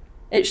done.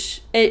 It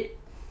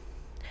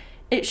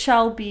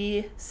shall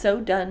be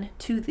so done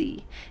to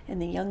thee.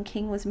 And the young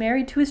king was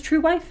married to his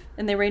true wife,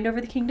 and they reigned over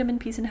the kingdom in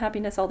peace and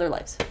happiness all their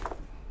lives.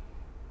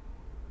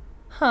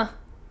 Huh.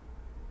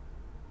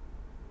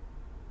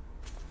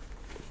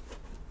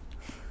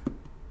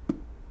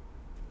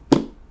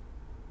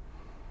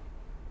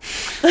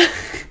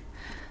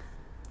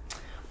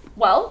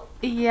 Well.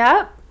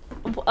 Yep.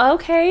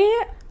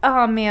 Okay.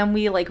 Oh man,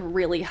 we like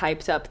really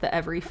hyped up the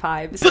every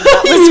fives. And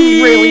that was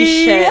really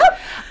shit. You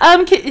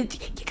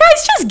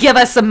guys just give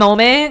us a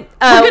moment.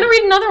 We're gonna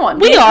read another one.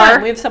 We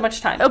are. We have so much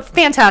time. Oh,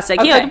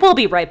 fantastic. Okay. Yeah, we'll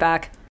be right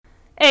back.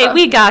 Hey,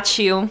 we got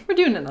you. We're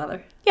doing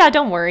another. Yeah,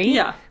 don't worry.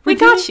 Yeah, we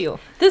got you.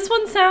 This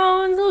one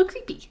sounds a little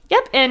creepy.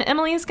 Yep, and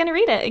Emily's gonna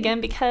read it again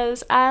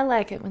because I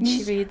like it when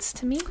she reads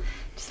to me.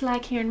 Just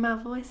like hearing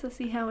my voice. Let's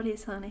see how it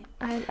is, honey.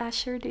 I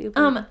sure do.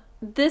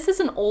 This is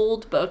an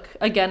old book.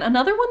 Again,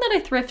 another one that I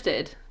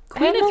thrifted.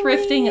 Queen of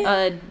thrifting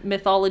a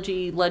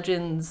mythology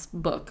legends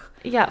book.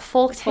 Yeah,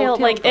 folktale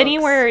like books.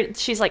 Anywhere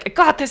she's like, I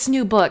got this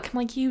new book. I'm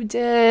like, you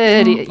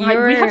did. We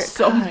have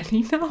so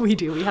many now. We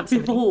do. We have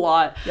a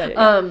lot.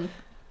 Yeah.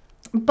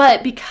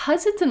 But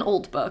because it's an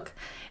old book,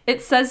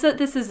 it says that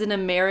this is an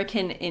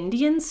American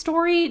Indian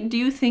story. Do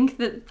you think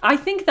that... I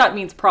think that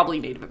means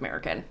probably Native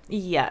American.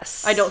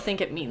 Yes. I don't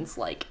think it means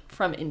like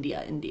from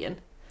India Indian.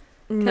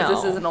 No.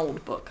 Because this is an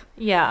old book.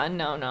 Yeah,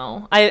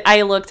 no.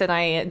 I looked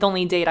and the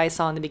only date I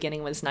saw in the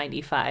beginning was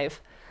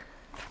 95.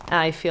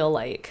 I feel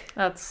like...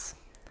 That's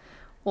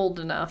old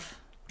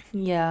enough.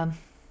 Yeah.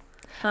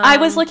 I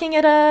was looking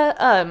at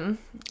a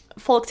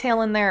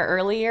folktale in there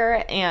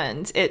earlier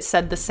and it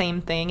said the same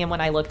thing. And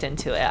when I looked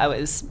into it, I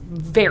was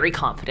very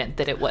confident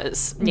that it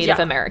was Native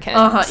American.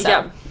 So.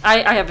 Yeah.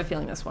 I have a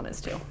feeling this one is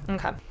too.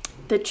 Okay.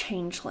 The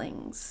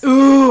Changelings.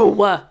 Ooh!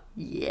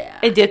 Yeah.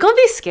 It did gonna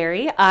be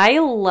scary. I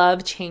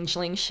love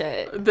changeling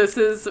shit. This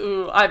is,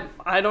 I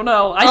don't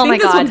know. I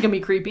think this one's gonna be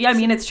creepy. I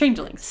mean, it's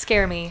changelings.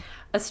 Scare me.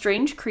 A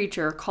strange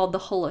creature called the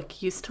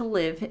Hullock used to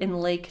live in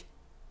Lake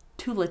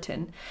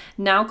Tualatin,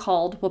 now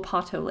called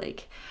Wapato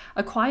Lake,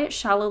 a quiet,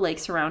 shallow lake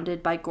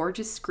surrounded by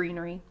gorgeous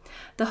greenery.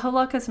 The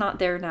Hullock is not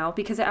there now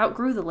because it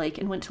outgrew the lake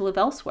and went to live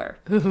elsewhere.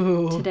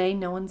 Ooh. Today,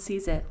 no one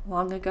sees it.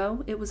 Long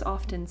ago, it was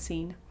often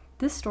seen.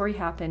 This story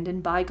happened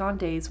in bygone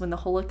days when the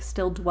Hullock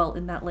still dwelt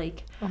in that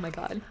lake. Oh my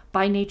god.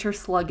 By nature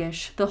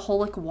sluggish, the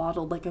Hullock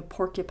waddled like a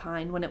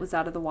porcupine when it was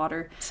out of the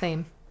water.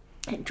 Same.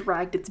 It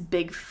dragged its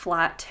big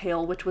flat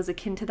tail, which was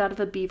akin to that of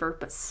a beaver,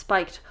 but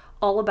spiked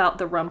all about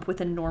the rump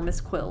with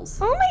enormous quills.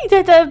 Oh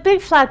my, the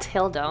big flat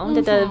tail dome.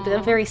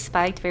 The very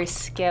spiked, very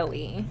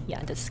scary.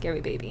 Yeah, the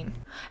scary baby.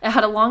 It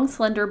had a long,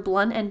 slender,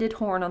 blunt-ended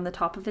horn on the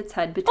top of its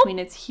head between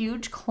its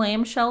huge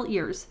clamshell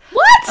ears.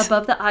 What?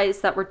 Above the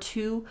eyes that were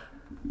too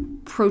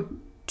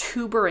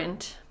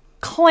protuberant.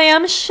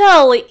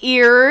 Clamshell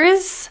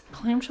ears?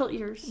 Clamshell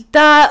ears.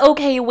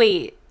 Okay,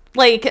 wait.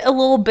 Like a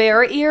little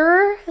bear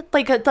ear?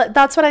 Like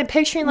that's what I'm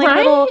picturing. Like right?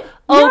 little.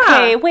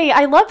 Okay, wait.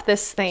 I love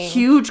this thing.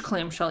 Huge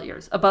clamshell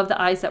ears above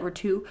the eyes that were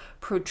two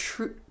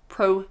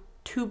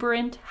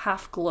protuberant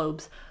half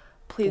globes.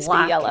 Please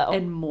black be yellow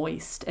and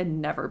moist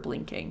and never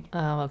blinking.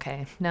 Oh,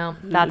 okay. No,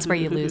 that's where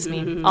you lose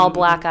me. All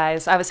black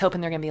eyes. I was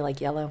hoping they're gonna be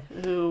like yellow.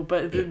 Ooh,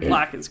 but the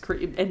black is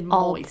and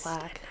moist. All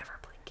black. And never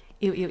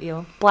blinking.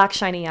 Ew. Black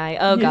shiny eye.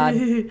 Oh god.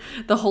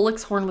 The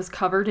Hullock's horn was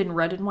covered in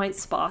red and white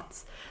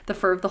spots. The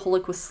fur of the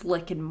Hullock was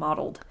slick and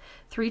mottled.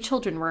 3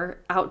 children were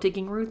out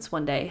digging roots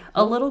one day.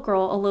 A little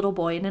girl, a little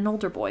boy, and an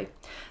older boy.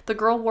 The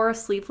girl wore a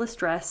sleeveless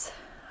dress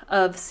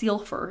of seal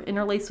fur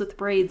interlaced with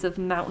braids of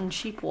mountain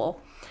sheep wool.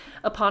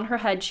 Upon her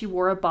head, she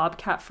wore a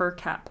bobcat fur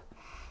cap.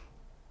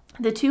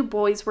 The two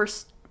boys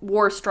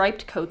wore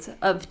striped coats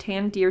of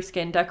tanned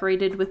deerskin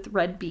decorated with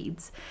red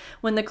beads.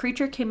 When the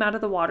creature came out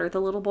of the water,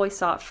 the little boy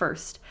saw it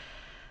first.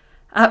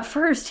 At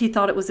first, he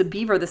thought it was a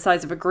beaver the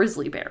size of a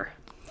grizzly bear.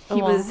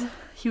 He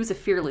was a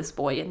fearless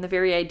boy, and the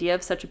very idea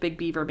of such a big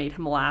beaver made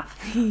him laugh.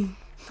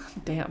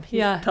 Damn,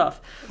 he's tough.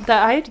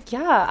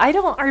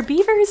 Are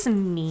beavers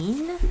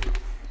mean?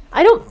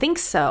 I don't think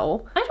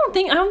so.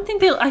 I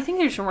think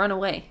they just run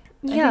away.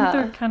 Yeah. I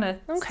think they're kind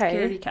of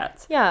scaredy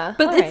cats. Yeah.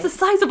 But it's the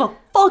size of a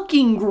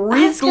fucking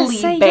grizzly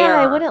bear.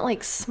 Yeah, I wouldn't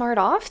like smart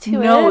off to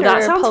it. No,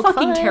 that sounds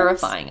fucking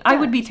terrifying. Yeah. I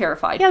would be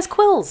terrified. He has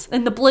quills.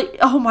 And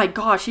oh my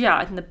gosh,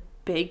 yeah. And the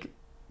big,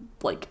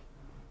 like,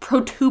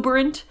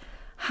 protuberant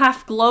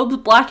half globes,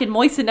 black and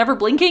moist and never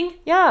blinking.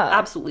 Yeah.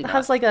 Absolutely not. It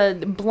has like a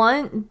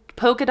blunt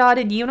polka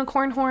dotted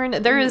unicorn horn.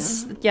 There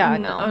is,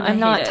 I'm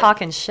not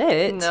talking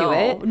shit to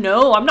it.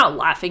 No, I'm not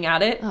laughing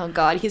at it. Oh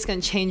God, he's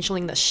gonna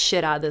changeling the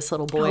shit out of this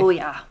little boy. Oh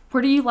yeah.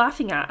 What are you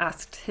laughing at?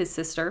 Asked his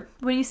sister.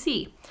 What do you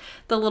see?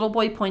 The little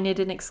boy pointed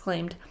and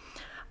exclaimed,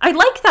 I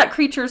like that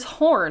creature's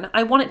horn.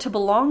 I want it to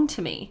belong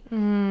to me.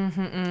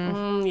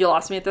 You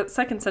lost me at that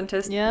second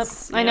sentence. Yep.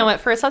 I know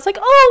at first I was like,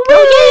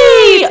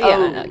 oh, wait!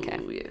 Yeah,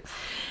 okay.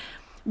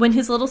 When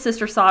his little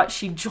sister saw it,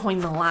 she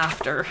joined the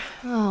laughter.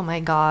 Oh my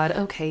God.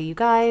 Okay, you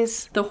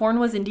guys. The horn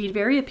was indeed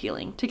very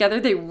appealing. Together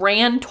they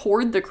ran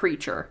toward the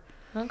creature.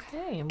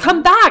 Okay. Well.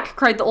 Come back,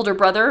 cried the older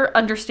brother,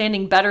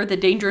 understanding better the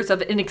dangers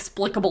of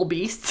inexplicable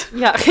beasts.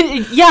 Yeah.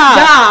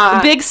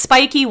 Yeah. Big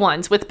spiky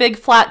ones with big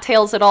flat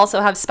tails that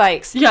also have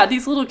spikes. Yeah,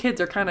 these little kids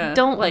are kind of...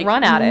 Don't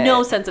run at it.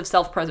 No sense of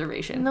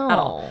self-preservation at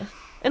all.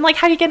 And, like,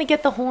 how are you going to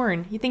get the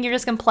horn? You think you're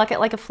just going to pluck it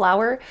like a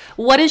flower?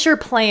 What is your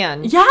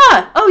plan?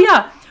 Yeah. Oh,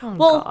 yeah. Oh,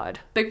 well, God.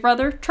 Big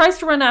brother tries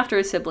to run after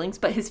his siblings,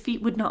 but his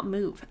feet would not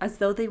move, as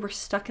though they were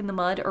stuck in the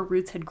mud or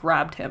roots had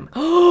grabbed him.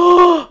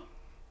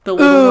 The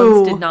little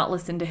ones did not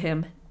listen to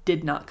him,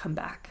 did not come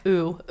back.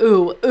 Ooh,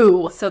 ooh,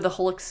 ooh. So the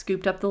hulk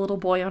scooped up the little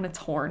boy on its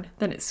horn.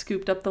 Then it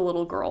scooped up the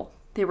little girl.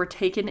 They were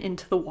taken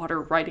into the water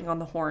riding on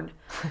the horn.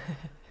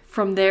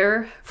 From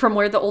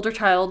where the older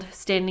child,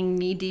 standing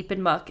knee-deep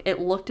in muck, it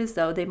looked as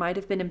though they might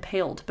have been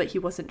impaled, but he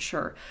wasn't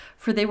sure.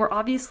 For they were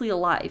obviously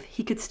alive.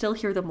 He could still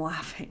hear them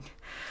laughing.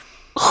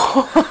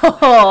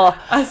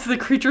 As the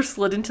creature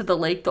slid into the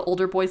lake, the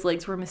older boy's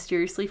legs were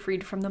mysteriously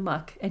freed from the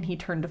muck, and he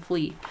turned to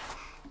flee.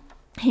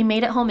 He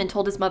made it home and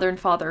told his mother and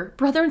father,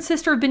 Brother and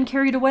sister have been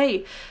carried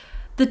away.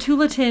 The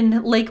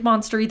Tualatin lake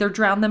monster either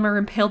drowned them or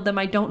impaled them,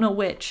 I don't know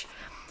which.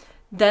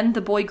 Then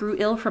the boy grew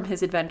ill from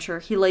his adventure.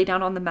 He lay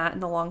down on the mat in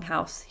the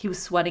longhouse. He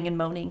was sweating and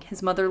moaning.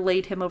 His mother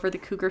laid him over the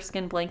cougar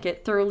skin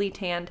blanket, thoroughly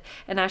tanned,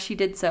 and as she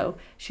did so,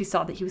 she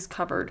saw that he was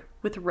covered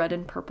with red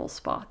and purple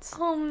spots.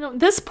 Oh, no.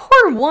 This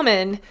poor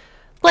woman,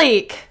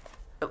 like...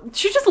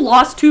 She just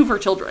lost two of her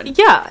children.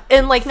 Yeah,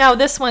 and, like, now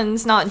this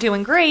one's not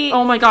doing great.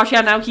 Oh, my gosh,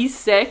 yeah, now he's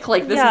sick.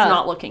 Like, this is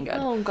not looking good.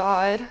 Oh,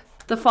 God.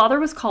 The father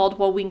was called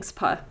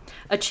Wawingspa,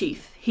 a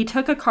chief. He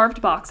took a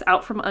carved box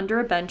out from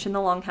under a bench in the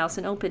longhouse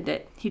and opened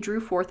it. He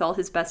drew forth all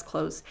his best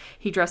clothes.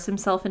 He dressed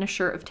himself in a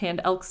shirt of tanned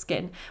elk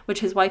skin,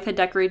 which his wife had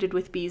decorated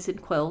with bees and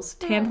quills,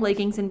 tanned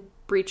leggings and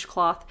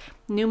breechcloth,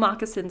 new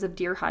moccasins of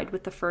deer hide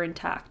with the fur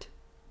intact.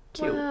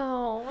 Cute.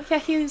 Wow. Yeah,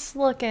 he's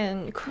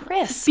looking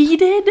crisp.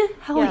 Beaded?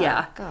 Hell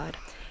yeah. God.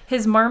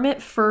 His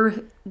marmot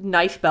fur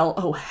knife belt,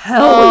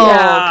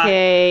 yeah,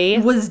 okay,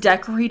 was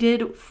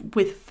decorated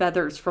with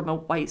feathers from a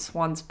white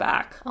swan's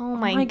back. Oh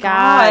my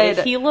God.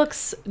 He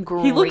looks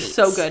great. He looks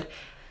so good.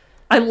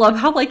 I love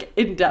how, like,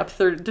 in-depth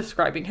they're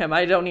describing him.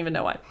 I don't even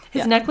know why.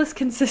 His necklace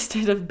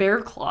consisted of bear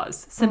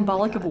claws,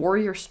 symbolic of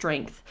warrior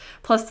strength,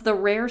 plus the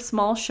rare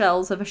small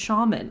shells of a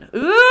shaman.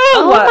 Ooh!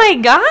 Oh my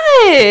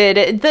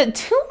God!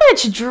 Too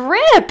much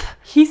drip!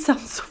 He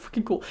sounds so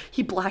fucking cool.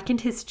 He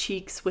blackened his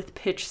cheeks with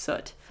pitch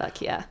soot.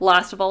 Fuck yeah.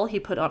 Last of all, he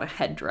put on a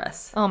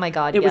headdress. Oh my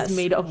God, It was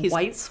made of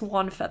white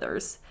swan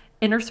feathers,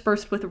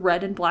 interspersed with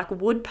red and black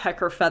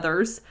woodpecker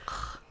feathers.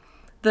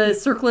 The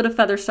circlet of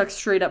feathers stuck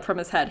straight up from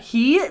his head.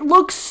 He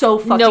looks so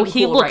fucking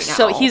cool right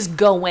now. He's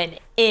going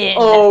in.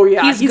 Oh,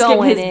 yeah. He's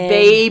going getting his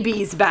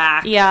babies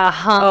back. Yeah,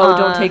 Oh,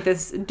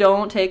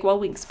 don't take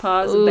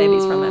Wawingspa's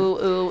babies from him.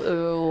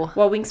 Ooh.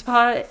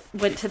 Wawingspa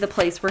went to the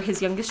place where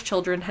his youngest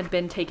children had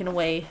been taken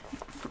away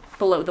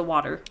below the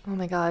water. Oh,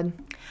 my God.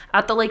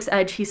 At the lake's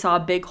edge, he saw a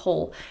big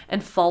hole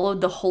and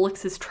followed the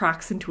Holix's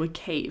tracks into a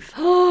cave.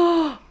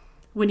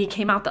 When he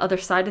came out the other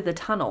side of the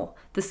tunnel,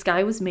 the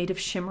sky was made of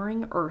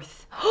shimmering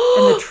earth,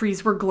 and the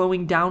trees were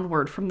glowing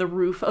downward from the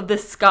roof of the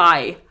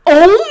sky.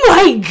 Oh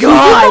my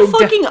God! He's in the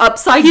fucking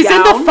upside down. He's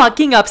in the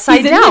fucking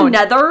upside down. He's in the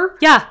nether.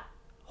 Yeah.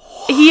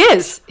 He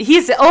is.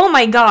 Oh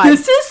my God.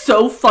 This is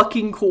so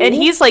fucking cool. And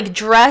he's like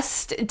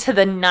dressed to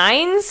the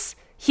nines.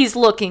 He's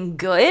looking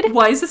good.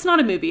 Why is this not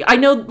a movie? I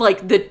know,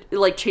 like,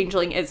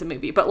 Changeling is a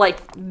movie, but, like,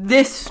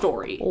 this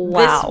story.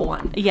 Wow. This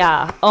one.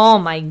 Yeah. Oh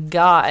my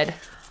God.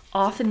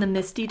 Off in the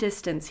misty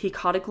distance, he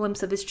caught a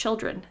glimpse of his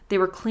children. They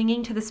were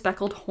clinging to the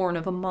speckled horn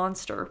of a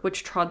monster,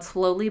 which trod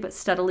slowly but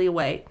steadily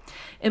away.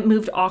 It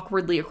moved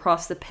awkwardly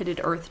across the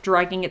pitted earth,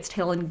 dragging its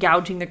tail and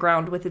gouging the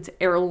ground with its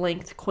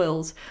arrow-length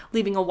quills,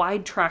 leaving a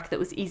wide track that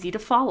was easy to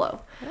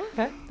follow.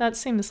 Okay, that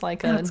seems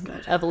like an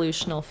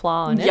evolutional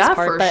flaw on its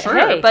part. Yeah, for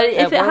sure. Hey, but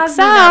if it has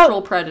no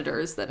natural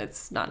predators, then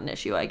it's not an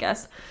issue, I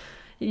guess.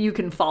 You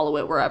can follow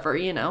it wherever,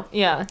 you know.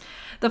 Yeah.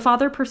 The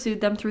father pursued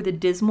them through the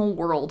dismal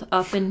world,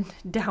 up and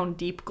down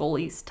deep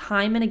gullies.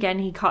 Time and again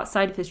he caught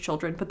sight of his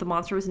children, but the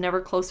monster was never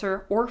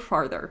closer or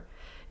farther.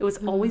 It was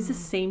always the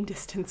same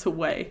distance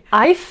away.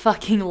 I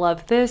fucking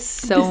love this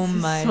so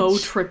much. So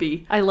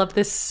trippy. I love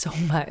this so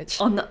much.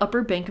 On the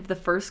upper bank of the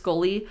first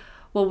gully,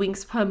 while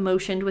Wingspa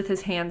motioned with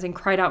his hands and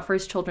cried out for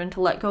his children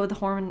to let go of the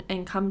horn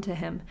and come to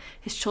him,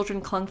 his children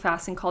clung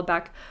fast and called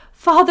back,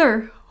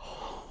 "Father!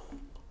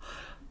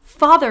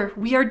 Father,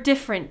 we are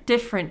different,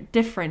 different,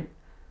 different."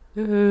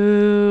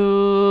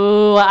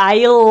 Ooh,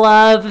 I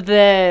love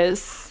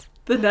this.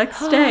 The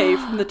next day,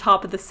 from the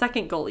top of the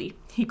second gully,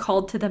 he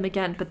called to them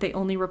again, but they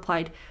only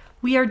replied,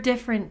 "We are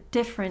different,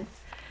 different,"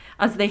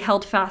 as they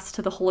held fast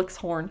to the Hulk's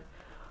horn.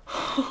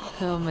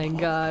 Oh my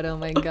god, oh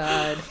my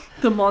god.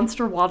 The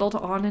monster waddled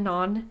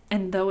on,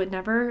 and though it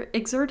never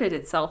exerted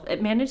itself,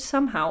 it managed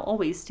somehow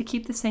always to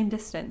keep the same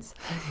distance.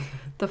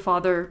 The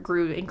father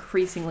grew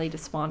increasingly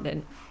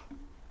despondent.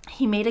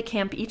 He made a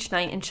camp each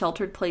night in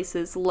sheltered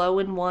places, low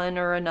in one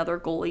or another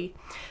gully.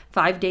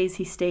 5 days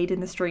he stayed in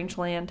the strange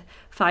land.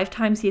 5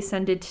 times he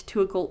ascended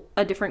to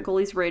a different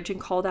gully's ridge and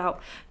called out,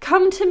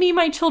 "Come to me,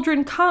 my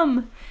children,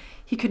 come!"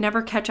 He could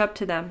never catch up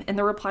to them, and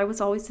the reply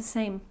was always the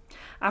same.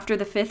 After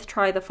the 5th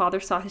try, the father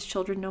saw his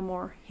children no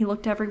more. He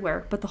looked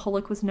everywhere, but the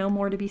Hulk was no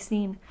more to be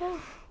seen.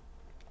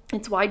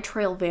 Its wide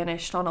trail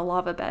vanished on a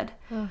lava bed.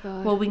 Oh,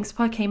 God. Well,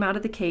 Wingspa came out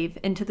of the cave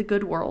into the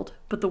good world,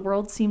 but the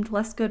world seemed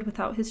less good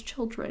without his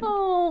children.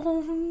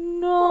 Oh,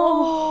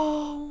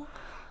 no.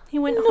 He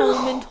went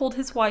home and told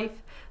his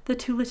wife, "The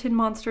Tualatin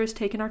monster has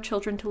taken our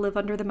children to live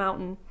under the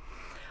mountain.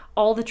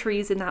 All the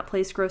trees in that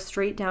place grow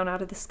straight down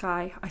out of the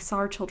sky. I saw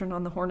our children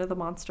on the horn of the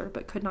monster,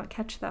 but could not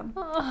catch them."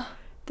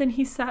 Then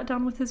he sat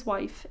down with his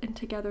wife, and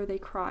together they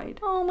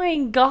cried. Oh my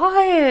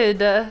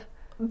god.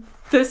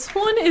 This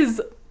one is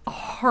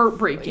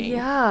heartbreaking.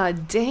 Yeah,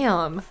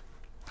 damn.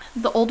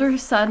 The older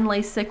son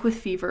lay sick with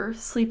fever,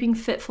 sleeping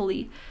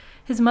fitfully.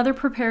 His mother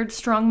prepared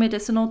strong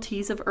medicinal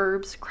teas of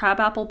herbs,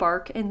 crabapple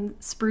bark, and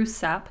spruce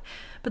sap,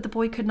 but the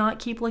boy could not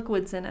keep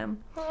liquids in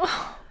him.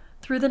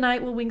 Through the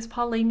night, while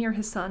Wingspaw lay near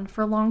his son,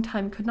 for a long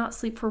time could not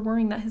sleep for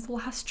worrying that his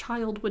last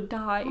child would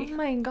die. Oh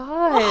my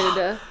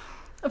god.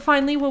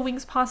 Finally, while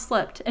Wingspaw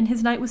slept, and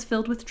his night was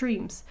filled with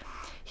dreams,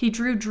 he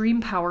drew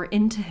dream power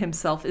into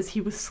himself as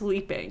he was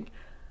sleeping.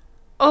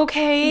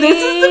 Okay.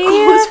 This is the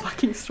coolest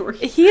fucking story.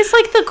 He's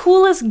like the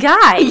coolest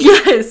guy.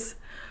 Yes.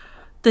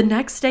 The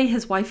next day,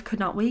 his wife could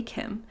not wake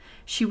him.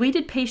 She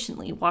waited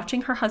patiently,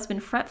 watching her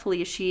husband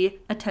fretfully as she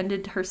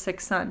attended to her sick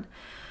son.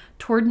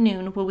 Toward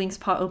noon,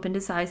 Wingspaw opened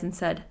his eyes and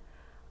said,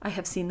 "I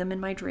have seen them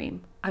in my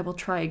dream. I will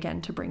try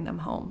again to bring them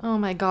home." Oh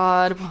my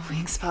god,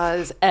 Wingspaw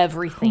is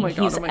everything. Oh my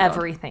God, He's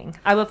everything.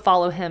 I would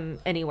follow him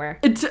anywhere.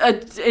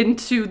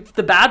 Into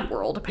the bad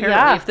world,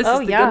 apparently, if this is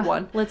the good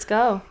one. Let's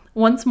go.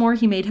 Once more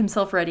he made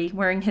himself ready,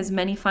 wearing his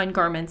many fine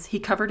garments. He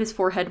covered his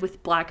forehead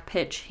with black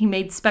pitch. He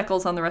made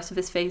speckles on the rest of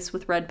his face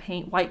with red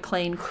paint, white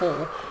clay, and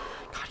coal.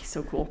 God, he's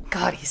so cool.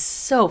 God, he's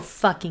so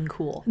fucking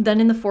cool.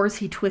 Then in the forest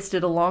he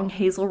twisted a long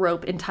hazel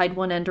rope and tied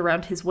one end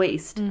around his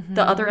waist. Mm-hmm.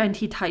 The other end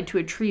he tied to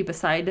a tree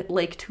beside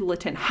Lake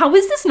Tualatin. How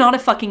is this not a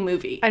fucking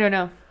movie? I don't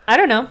know.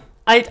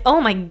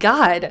 Oh my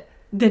god.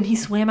 Then he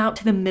swam out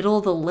to the middle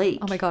of the lake.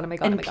 Oh my god,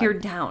 and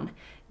peered down.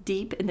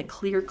 Deep in the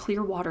clear,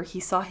 clear water, he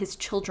saw his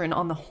children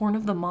on the horn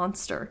of the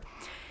monster.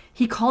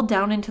 He called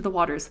down into the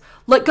waters,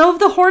 "Let go of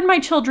the horn, my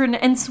children,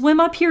 and swim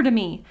up here to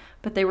me."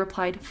 But they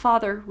replied,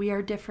 "Father, we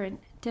are different,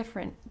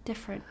 different,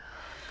 different."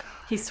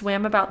 He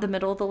swam about the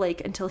middle of the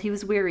lake until he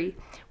was weary,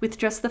 with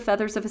just the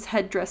feathers of his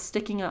headdress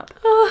sticking up.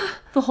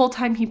 The whole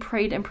time he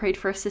prayed and prayed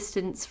for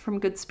assistance from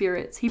good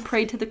spirits. He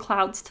prayed to the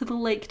clouds, to the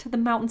lake, to the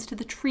mountains, to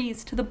the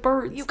trees, to the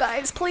birds. You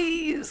guys,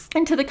 please.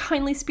 And to the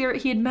kindly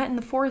spirit he had met in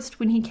the forest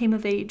when he came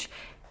of age,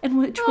 and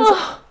which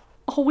was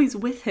always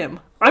with him.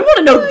 I want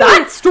to know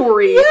that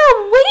story.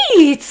 Yeah,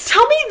 wait.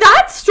 Tell me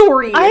that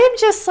story. I am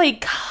just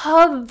like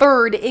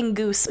covered in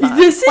goosebumps.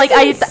 This is like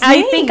insane.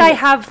 I think I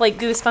have like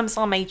goosebumps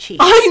on my cheeks.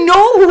 I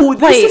know.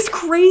 This is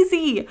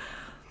crazy.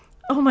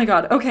 Oh my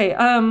god. Okay.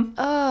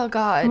 Oh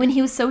god. When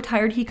he was so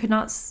tired he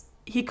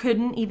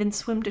couldn't even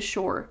swim to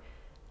shore.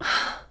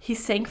 He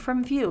sank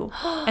from view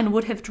and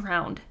would have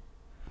drowned.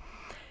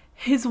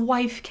 His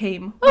wife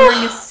came,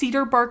 wearing a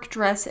cedar bark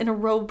dress and a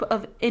robe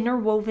of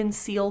interwoven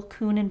seal,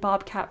 coon, and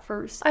bobcat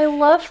furs. I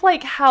love,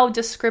 like, how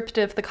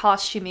descriptive the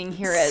costuming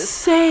here is.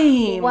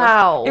 Same.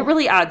 Wow. It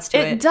really adds to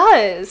it. It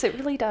does. It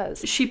really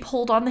does. She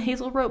pulled on the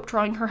hazel rope,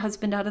 drawing her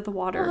husband out of the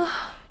water.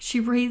 She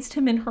raised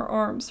him in her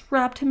arms,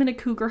 wrapped him in a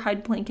cougar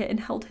hide blanket,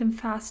 and held him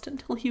fast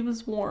until he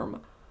was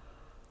warm.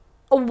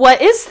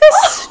 What is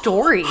this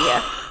story?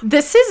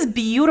 This is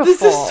beautiful.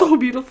 This is so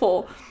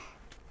beautiful.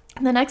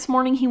 The next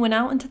morning, he went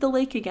out into the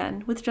lake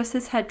again, with just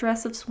his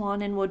headdress of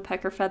swan and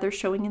woodpecker feathers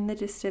showing in the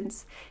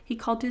distance. He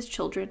called to his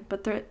children,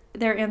 but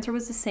their answer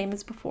was the same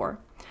as before.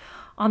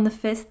 On the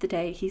 5th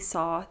day, he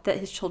saw that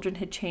his children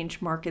had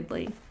changed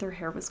markedly. Their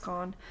hair was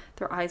gone.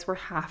 Their eyes were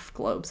half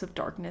globes of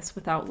darkness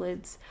without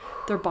lids.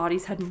 Their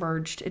bodies had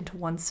merged into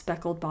one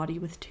speckled body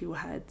with 2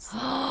 heads.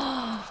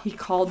 He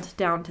called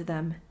down to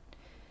them,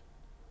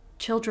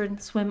 "Children,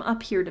 swim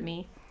up here to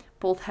me."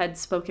 Both heads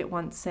spoke at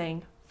once,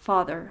 saying,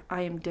 "Father,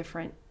 I am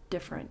different,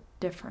 different,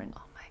 different."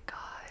 Oh my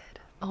god.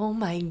 Oh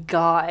my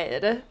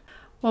god.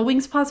 While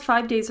Wingspaw's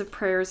 5 days of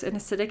prayers and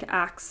ascetic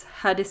acts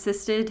had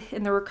assisted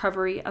in the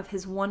recovery of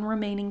his one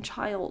remaining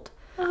child,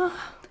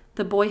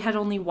 the boy had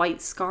only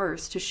white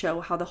scars to show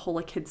how the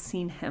Hullock had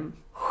seen him.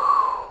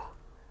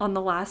 On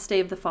the last day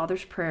of the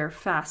father's prayer,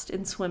 fast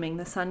and swimming,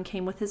 the son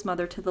came with his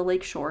mother to the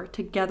lake shore.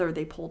 Together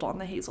they pulled on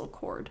the hazel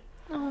cord.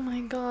 Oh my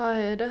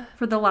god.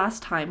 For the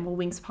last time, while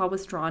Wingspaw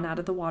was drawn out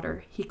of the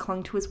water, he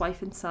clung to his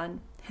wife and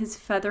son. His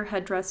feather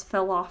headdress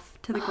fell off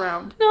to the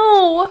ground.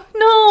 No,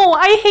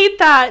 I hate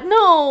that.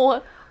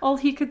 No. All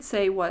he could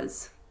say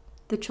was,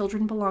 "The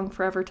children belong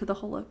forever to the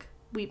Hullock.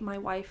 Weep, my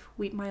wife,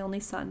 weep, my only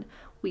son.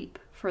 Weep,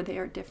 for they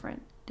are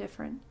different,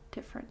 different,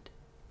 different."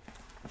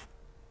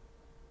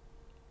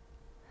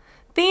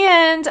 The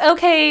end.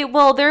 Okay,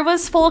 well, there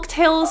was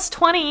Folktales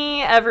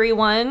 20,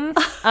 everyone.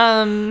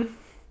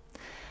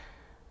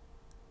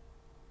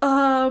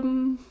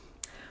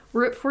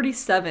 We're at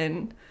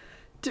 47.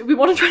 Do we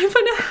want to try and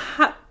find a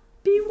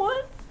happy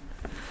one?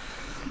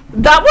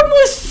 That one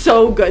was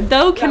so good,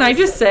 though. Can I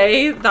just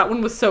say, that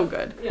one was so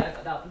good. Yeah,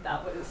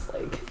 that was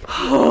like...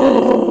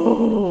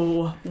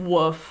 Oh,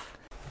 woof.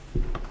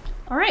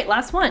 All right,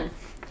 last one.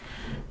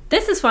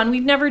 This is fun.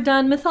 We've never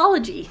done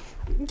mythology.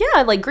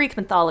 Yeah, like Greek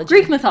mythology.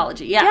 Greek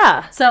mythology, yeah.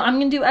 Yeah. So I'm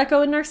going to do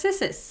Echo and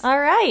Narcissus. All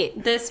right.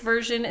 This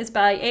version is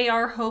by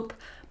A.R. Hope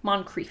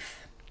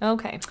Moncrief.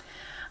 Okay.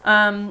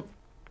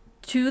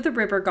 To the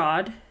river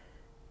god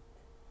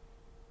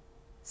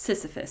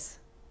Sisyphus.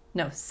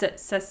 No,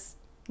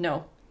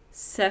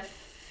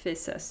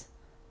 Cephissus.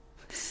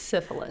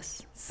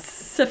 Syphilis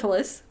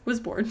was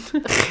born.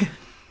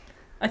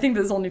 I think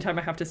this is the only time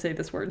I have to say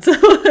this word. So.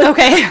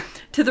 Okay.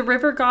 To the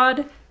river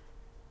god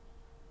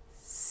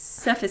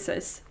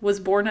Cephissus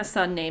was born a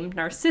son named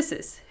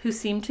Narcissus, who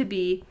seemed to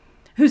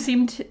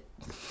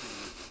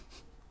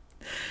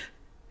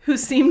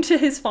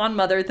his fond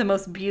mother the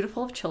most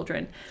beautiful of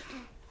children.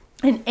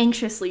 And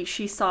anxiously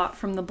she sought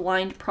from the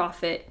blind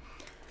prophet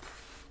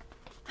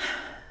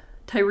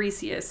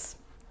Tiresias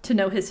to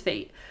know his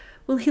fate.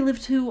 "Will he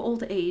live to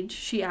old age?"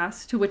 she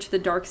asked, to which the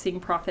dark-seeing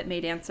prophet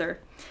made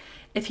answer,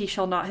 "If he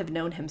shall not have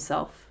known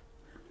himself."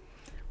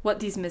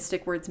 What these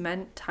mystic words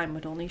meant, time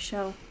would only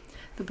show.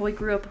 The boy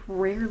grew up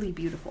rarely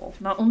beautiful,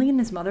 not only in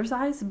his mother's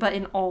eyes, but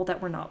in all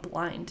that were not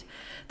blind.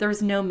 There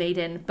was no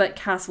maiden but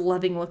cast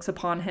loving looks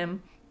upon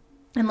him,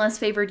 and less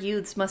favored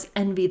youths must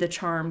envy the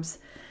charms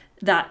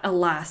that,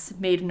 alas,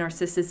 made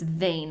Narcissus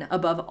vain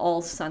above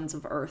all sons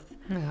of earth.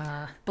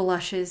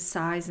 Blushes,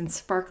 sighs, and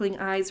sparkling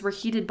eyes were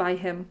heeded by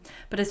him,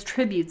 but as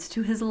tributes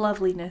to his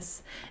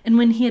loveliness. And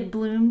when he had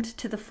bloomed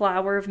to the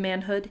flower of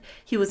manhood,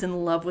 he was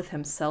in love with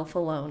himself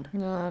alone.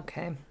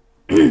 Okay.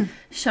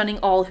 Shunning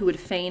all who would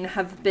fain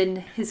have been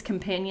his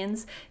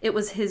companions, it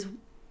was his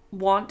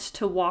wont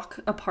to walk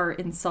apart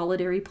in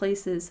solitary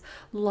places,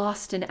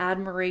 lost in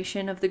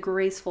admiration of the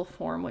graceful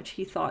form which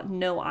he thought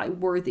no eye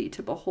worthy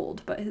to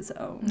behold but his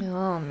own.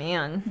 Oh,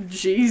 man.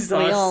 Jesus.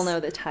 We all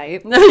know the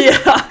type.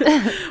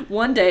 Yeah.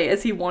 One day,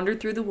 as he wandered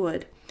through the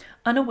wood,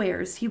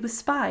 unawares, he was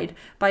spied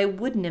by a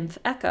wood nymph,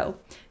 Echo,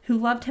 who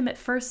loved him at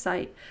first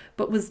sight,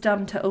 but was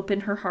dumb to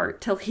open her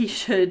heart till he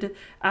should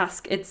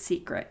ask its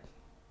secret.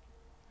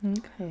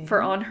 Okay.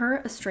 For on her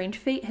a strange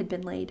fate had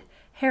been laid.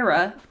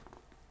 Hera...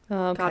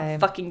 Okay. God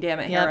fucking damn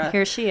it, Yep, Hera.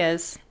 here she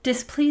is.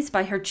 Displeased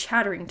by her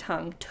chattering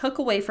tongue, took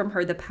away from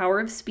her the power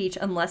of speech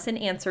unless in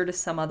answer to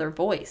some other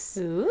voice.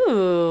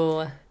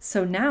 Ooh.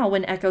 So now,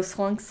 when Echo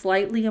slunk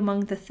slightly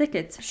among the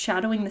thickets,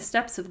 shadowing the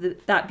steps of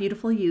that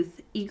beautiful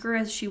youth, eager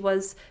as she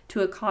was to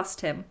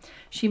accost him,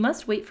 she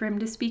must wait for him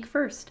to speak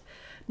first.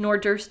 Nor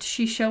durst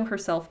she show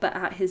herself but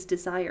at his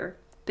desire.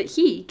 But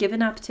he,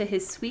 given up to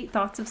his sweet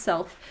thoughts of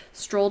self,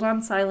 strolled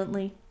on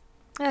silently.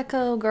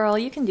 Echo, girl,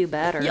 you can do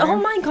better. Oh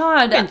my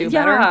god. You can do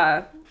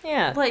better.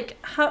 Yeah. Like,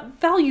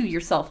 value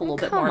yourself a little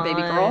bit more,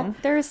 baby girl.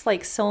 There's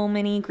like so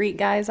many Greek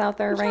guys out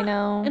there right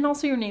now. And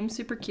also your name's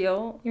super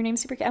cute. Your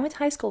name's super cute. I went to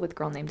high school with a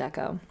girl named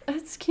Echo.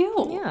 It's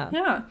cute. Yeah.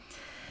 Yeah.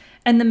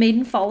 And the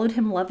maiden followed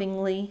him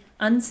lovingly,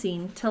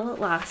 unseen, till at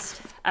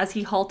last, as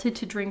he halted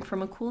to drink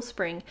from a cool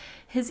spring,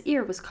 his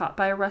ear was caught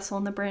by a rustle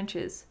in the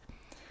branches.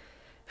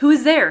 "Who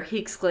is there?" he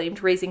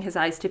exclaimed, raising his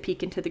eyes to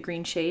peek into the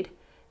green shade.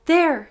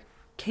 "There!"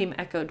 came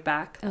echoed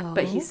back,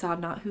 but he saw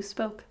not who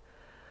spoke.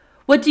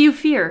 "What do you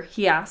fear?"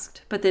 he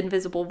asked, but the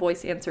invisible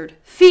voice answered,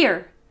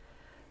 "Fear!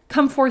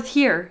 Come forth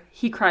here,"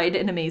 he cried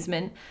in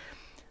amazement.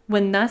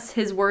 When thus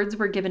his words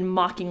were given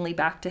mockingly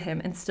back to him,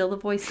 and still the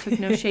voice took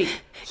no shape.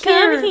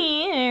 Come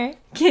here.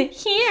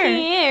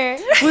 Here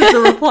was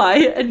the reply,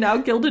 and now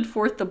gilded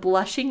forth the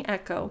blushing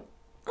Echo,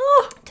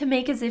 to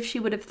make as if she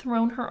would have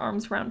thrown her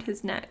arms round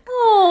his neck.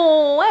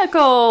 Oh,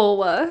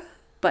 Echo.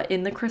 But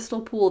in the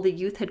crystal pool the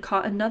youth had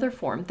caught another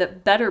form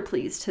that better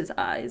pleased his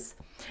eyes,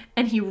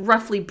 and he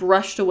roughly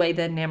brushed away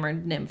the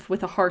enamored nymph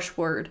with a harsh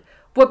word.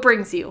 What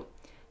brings you?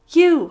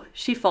 You,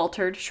 she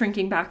faltered,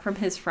 shrinking back from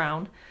his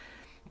frown.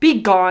 Be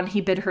gone,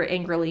 he bid her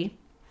angrily.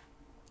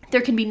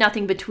 There can be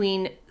nothing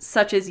between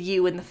such as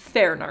you and the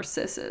fair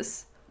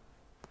Narcissus.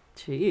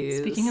 Jeez.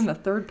 Speaking in the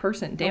third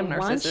person, damn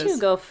Narcissus. Why don't you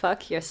go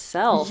fuck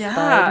yourself,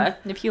 Yeah.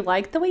 bud? If you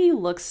like the way you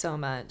look so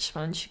much,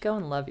 why don't you go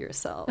and love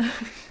yourself?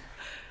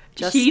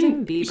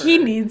 Justin Bieber. He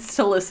needs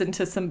to listen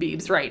to some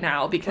Biebs right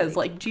now because,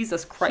 like,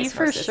 Jesus Christ, He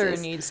for Narcissus. sure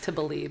needs to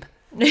believe.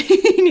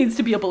 He needs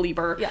to be a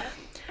believer. Yeah.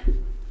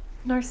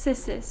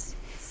 Narcissus,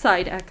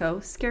 sighed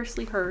Echo,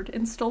 scarcely heard,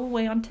 and stole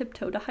away on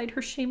tiptoe to hide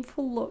her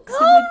shameful looks in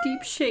the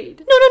deep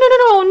shade.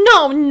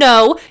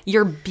 No.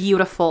 You're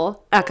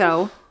beautiful,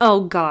 Echo.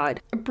 Oh, God.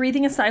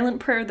 Breathing a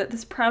silent prayer that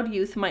this proud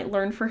youth might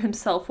learn for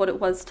himself what it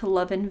was to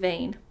love in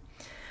vain.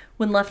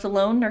 When left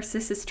alone,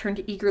 Narcissus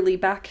turned eagerly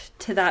back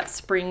to that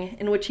spring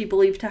in which he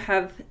believed to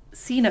have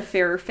seen a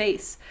fairer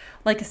face.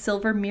 Like a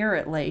silver mirror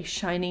it lay,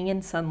 shining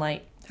in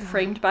sunlight,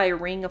 framed by a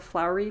ring of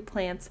flowery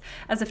plants,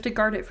 as if to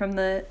guard it from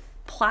the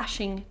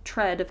plashing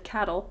tread of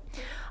cattle.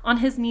 On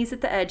his knees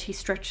at the edge, he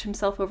stretched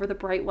himself over the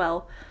bright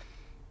well,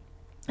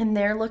 and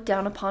there looked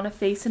down upon a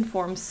face and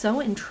form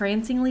so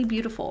entrancingly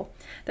beautiful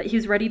that he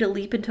was ready to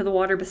leap into the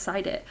water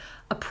beside it.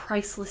 A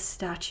priceless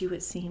statue,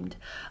 it seemed,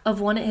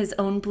 of one at his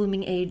own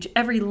blooming age,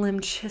 every limb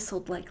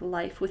chiseled like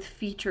life, with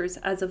features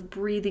as of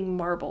breathing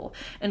marble,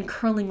 and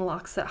curling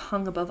locks that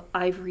hung above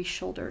ivory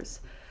shoulders.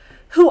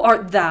 Who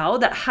art thou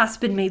that hast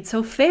been made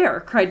so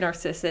fair? Cried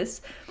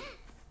Narcissus.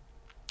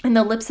 And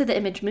the lips of the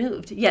image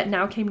moved, yet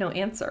now came no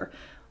answer.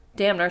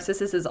 Damn,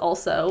 Narcissus is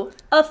also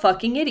a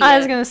fucking idiot. I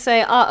was gonna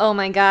say, uh-oh,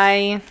 my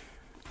guy.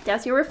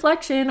 That's your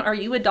reflection. Are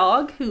you a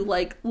dog who,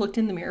 like, looked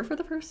in the mirror for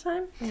the first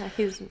time?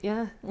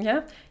 Yeah.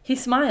 Yeah. He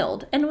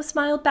smiled, and was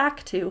smiled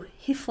back to.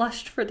 He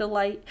flushed for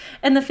delight,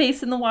 and the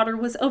face in the water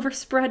was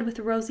overspread with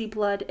rosy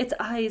blood, its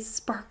eyes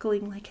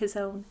sparkling like his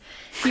own.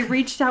 He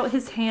reached out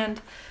his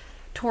hand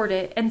toward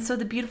it, and so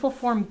the beautiful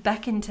form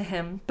beckoned to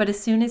him, but as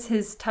soon as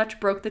his touch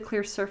broke the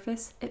clear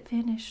surface, it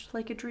vanished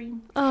like a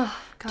dream.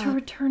 Oh, God. To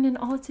return in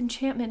all its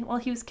enchantment, while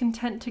he was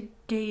content to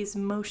gaze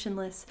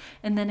motionless,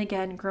 and then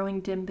again, growing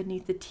dim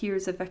beneath the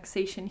tears of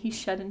vexation he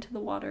shed into the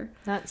water.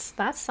 That's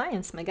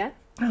science, my guy.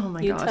 Oh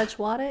my God. You touch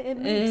water, it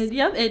moves.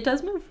 Yep, it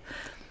does move.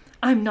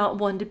 I'm not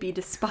one to be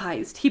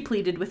despised, he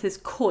pleaded with his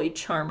coy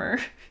charmer.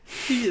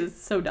 He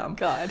is so dumb.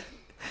 God.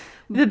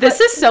 This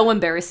is so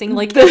embarrassing.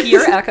 Like, if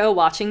you're Echo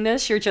watching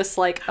this, you're just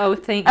like, oh,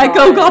 thank God.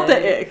 Echo got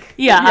the ick.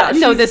 Yeah,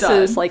 no, this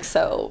done. is, like,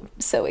 so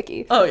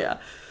icky. Oh, yeah.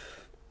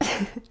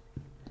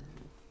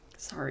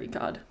 Sorry,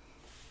 God.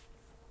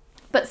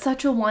 But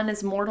such a one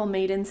as mortal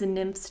maidens and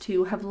nymphs,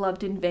 too, have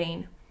loved in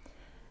vain.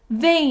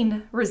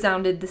 Vain!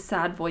 Resounded the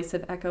sad voice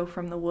of Echo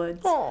from the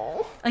woods.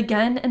 Oh.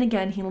 Again and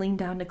again he leaned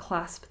down to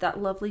clasp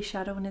that lovely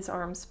shadow in his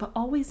arms, but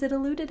always it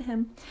eluded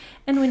him.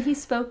 And when he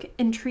spoke,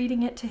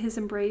 entreating it to his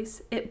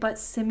embrace, it but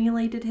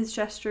simulated his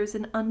gestures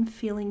in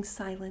unfeeling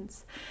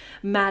silence.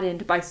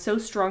 Maddened by so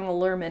strong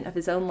allurement of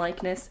his own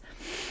likeness,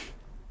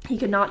 he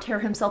could not tear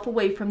himself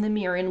away from the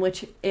mirror in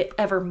which it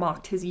ever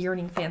mocked his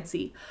yearning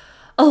fancy.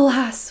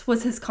 Alas,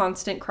 was his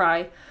constant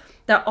cry,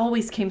 that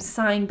always came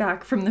sighing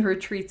back from the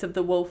retreats of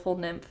the woeful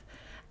nymph.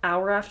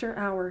 Hour after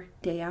hour,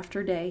 day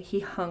after day,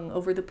 he hung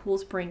over the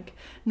pool's brink,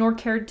 nor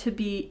cared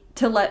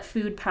to let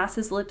food pass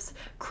his lips,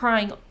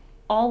 crying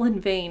all in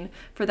vain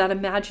for that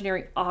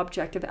imaginary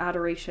object of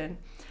adoration,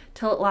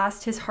 till at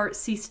last his heart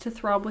ceased to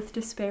throb with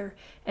despair,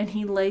 and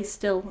he lay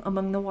still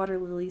among the water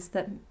lilies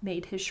that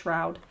made his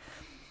shroud.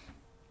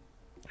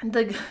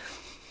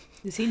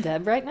 Is he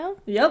dead right now?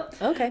 Yep.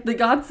 Okay. The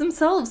gods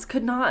themselves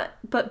could not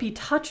but be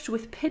touched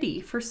with pity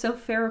for so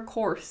fair a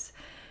course,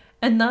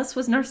 and thus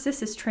was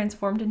Narcissus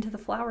transformed into the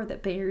flower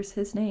that bears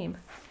his name.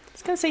 I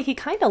was gonna say, he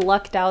kind of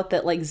lucked out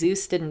that, like,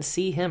 Zeus didn't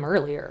see him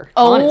earlier.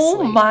 Oh,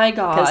 honestly. my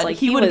God. Like,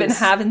 he would have been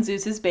having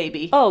Zeus's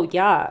baby. Oh,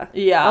 yeah.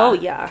 Yeah. Oh,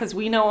 yeah. Because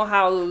we know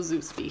how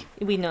Zeus be.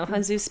 We know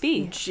how Zeus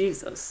be.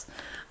 Jesus.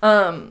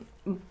 But,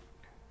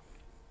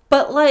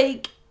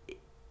 like,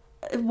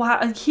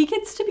 wow, he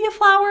gets to be a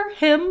flower?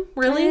 Him?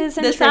 Really? It is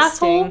this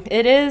interesting. asshole?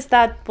 It is.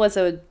 That was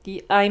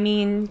I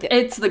mean...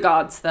 It's the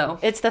gods, though.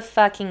 It's the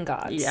fucking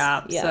gods.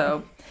 Yeah.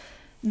 So,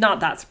 not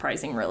that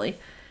surprising, really.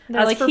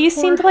 Like, he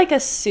seemed like a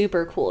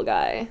super cool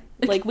guy.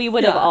 Like, we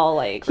would have all,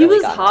 like, really he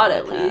was gotten hot on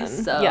at with him.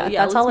 least. So, yeah,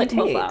 that's all it let's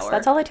make him a takes. flower.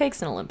 That's all it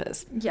takes in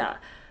Olympus. Yeah.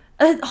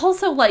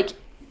 Also, like,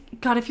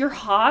 God, if you're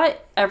hot,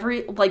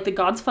 the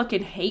gods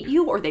fucking hate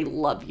you or they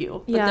love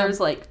you. But there's,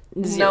 like,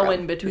 no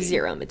in between.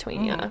 Zero in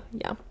between, yeah.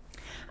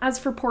 As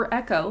for poor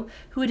Echo,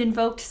 who had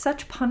invoked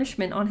such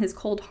punishment on his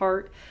cold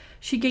heart,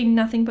 she gained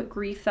nothing but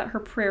grief that her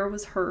prayer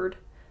was heard.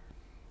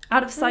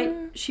 Out of sight,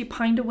 she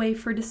pined away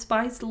for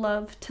despised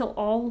love, till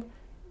all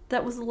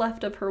that was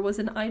left of her was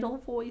an idle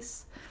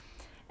voice.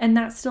 And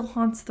that still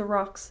haunts the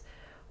rocks,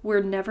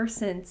 where never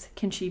since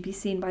can she be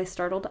seen by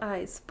startled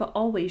eyes, but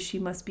always she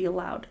must be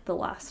allowed the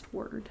last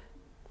word.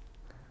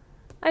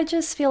 I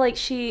just feel like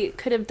she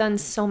could have done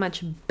so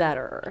much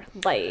better.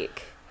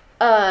 Like...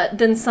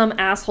 than some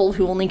asshole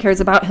who only cares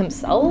about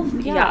himself?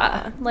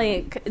 Yeah.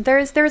 Like,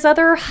 there's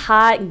other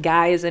hot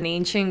guys in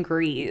ancient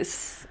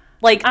Greece.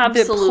 Like,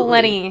 Absolutely.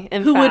 Plenty,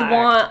 in who fact. would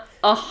want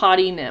a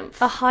hottie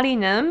nymph? A hottie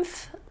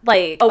nymph?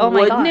 Like, a oh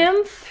my wood God.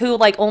 nymph? Who,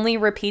 like, only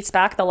repeats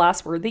back the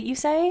last word that you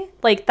say?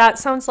 Like, that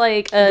sounds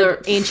like an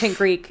ancient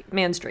Greek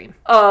man's dream.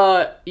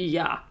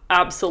 Yeah,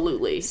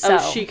 absolutely. So.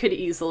 She could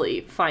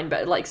easily find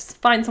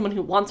someone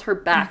who wants her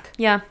back.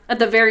 Yeah. At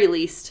the very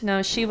least.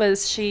 No, she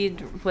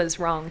was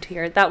wronged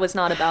here. That was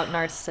not about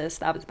Narcissus.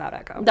 That was about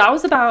Echo. That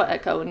was about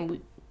Echo, and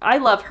I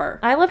love her.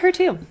 I love her,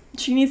 too.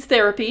 She needs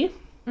therapy.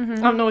 I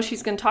don't know what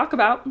she's going to talk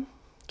about,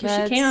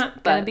 because she can't.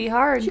 It's gonna be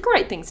hard. She can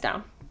write things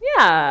down.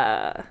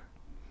 Yeah.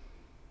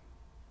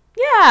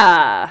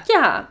 Yeah.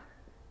 Yeah.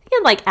 You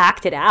can, like,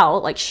 act it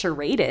out, like,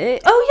 charade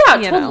it. Oh, yeah,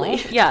 you totally.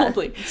 know? Yeah.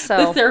 Totally. So,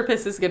 this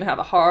therapist is going to have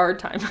a hard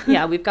time.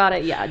 Yeah, we've got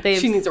it. Yeah.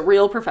 She needs a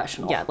real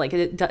professional. Yeah, like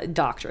a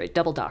doctorate,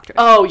 double doctorate.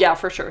 Oh, yeah,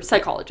 for sure.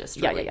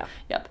 Psychologist. Really. Yeah.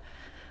 Yep.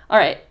 All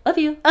right. Love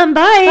you. Bye.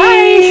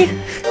 Bye.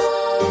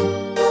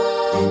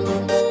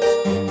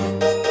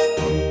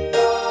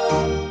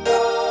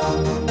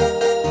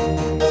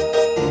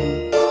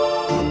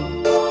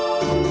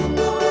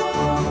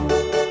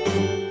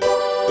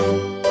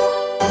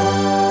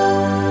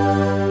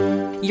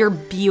 You're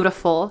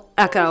beautiful,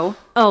 Echo.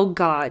 Oh,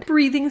 God.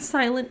 Breathing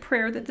silent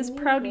prayer that this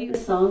proud youth. The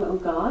song, Oh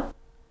God.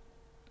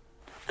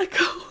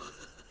 Echo.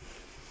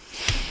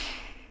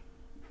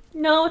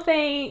 No,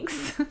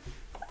 thanks.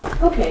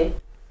 Okay.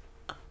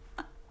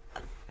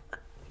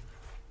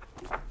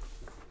 I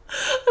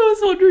was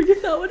wondering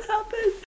if that would happen.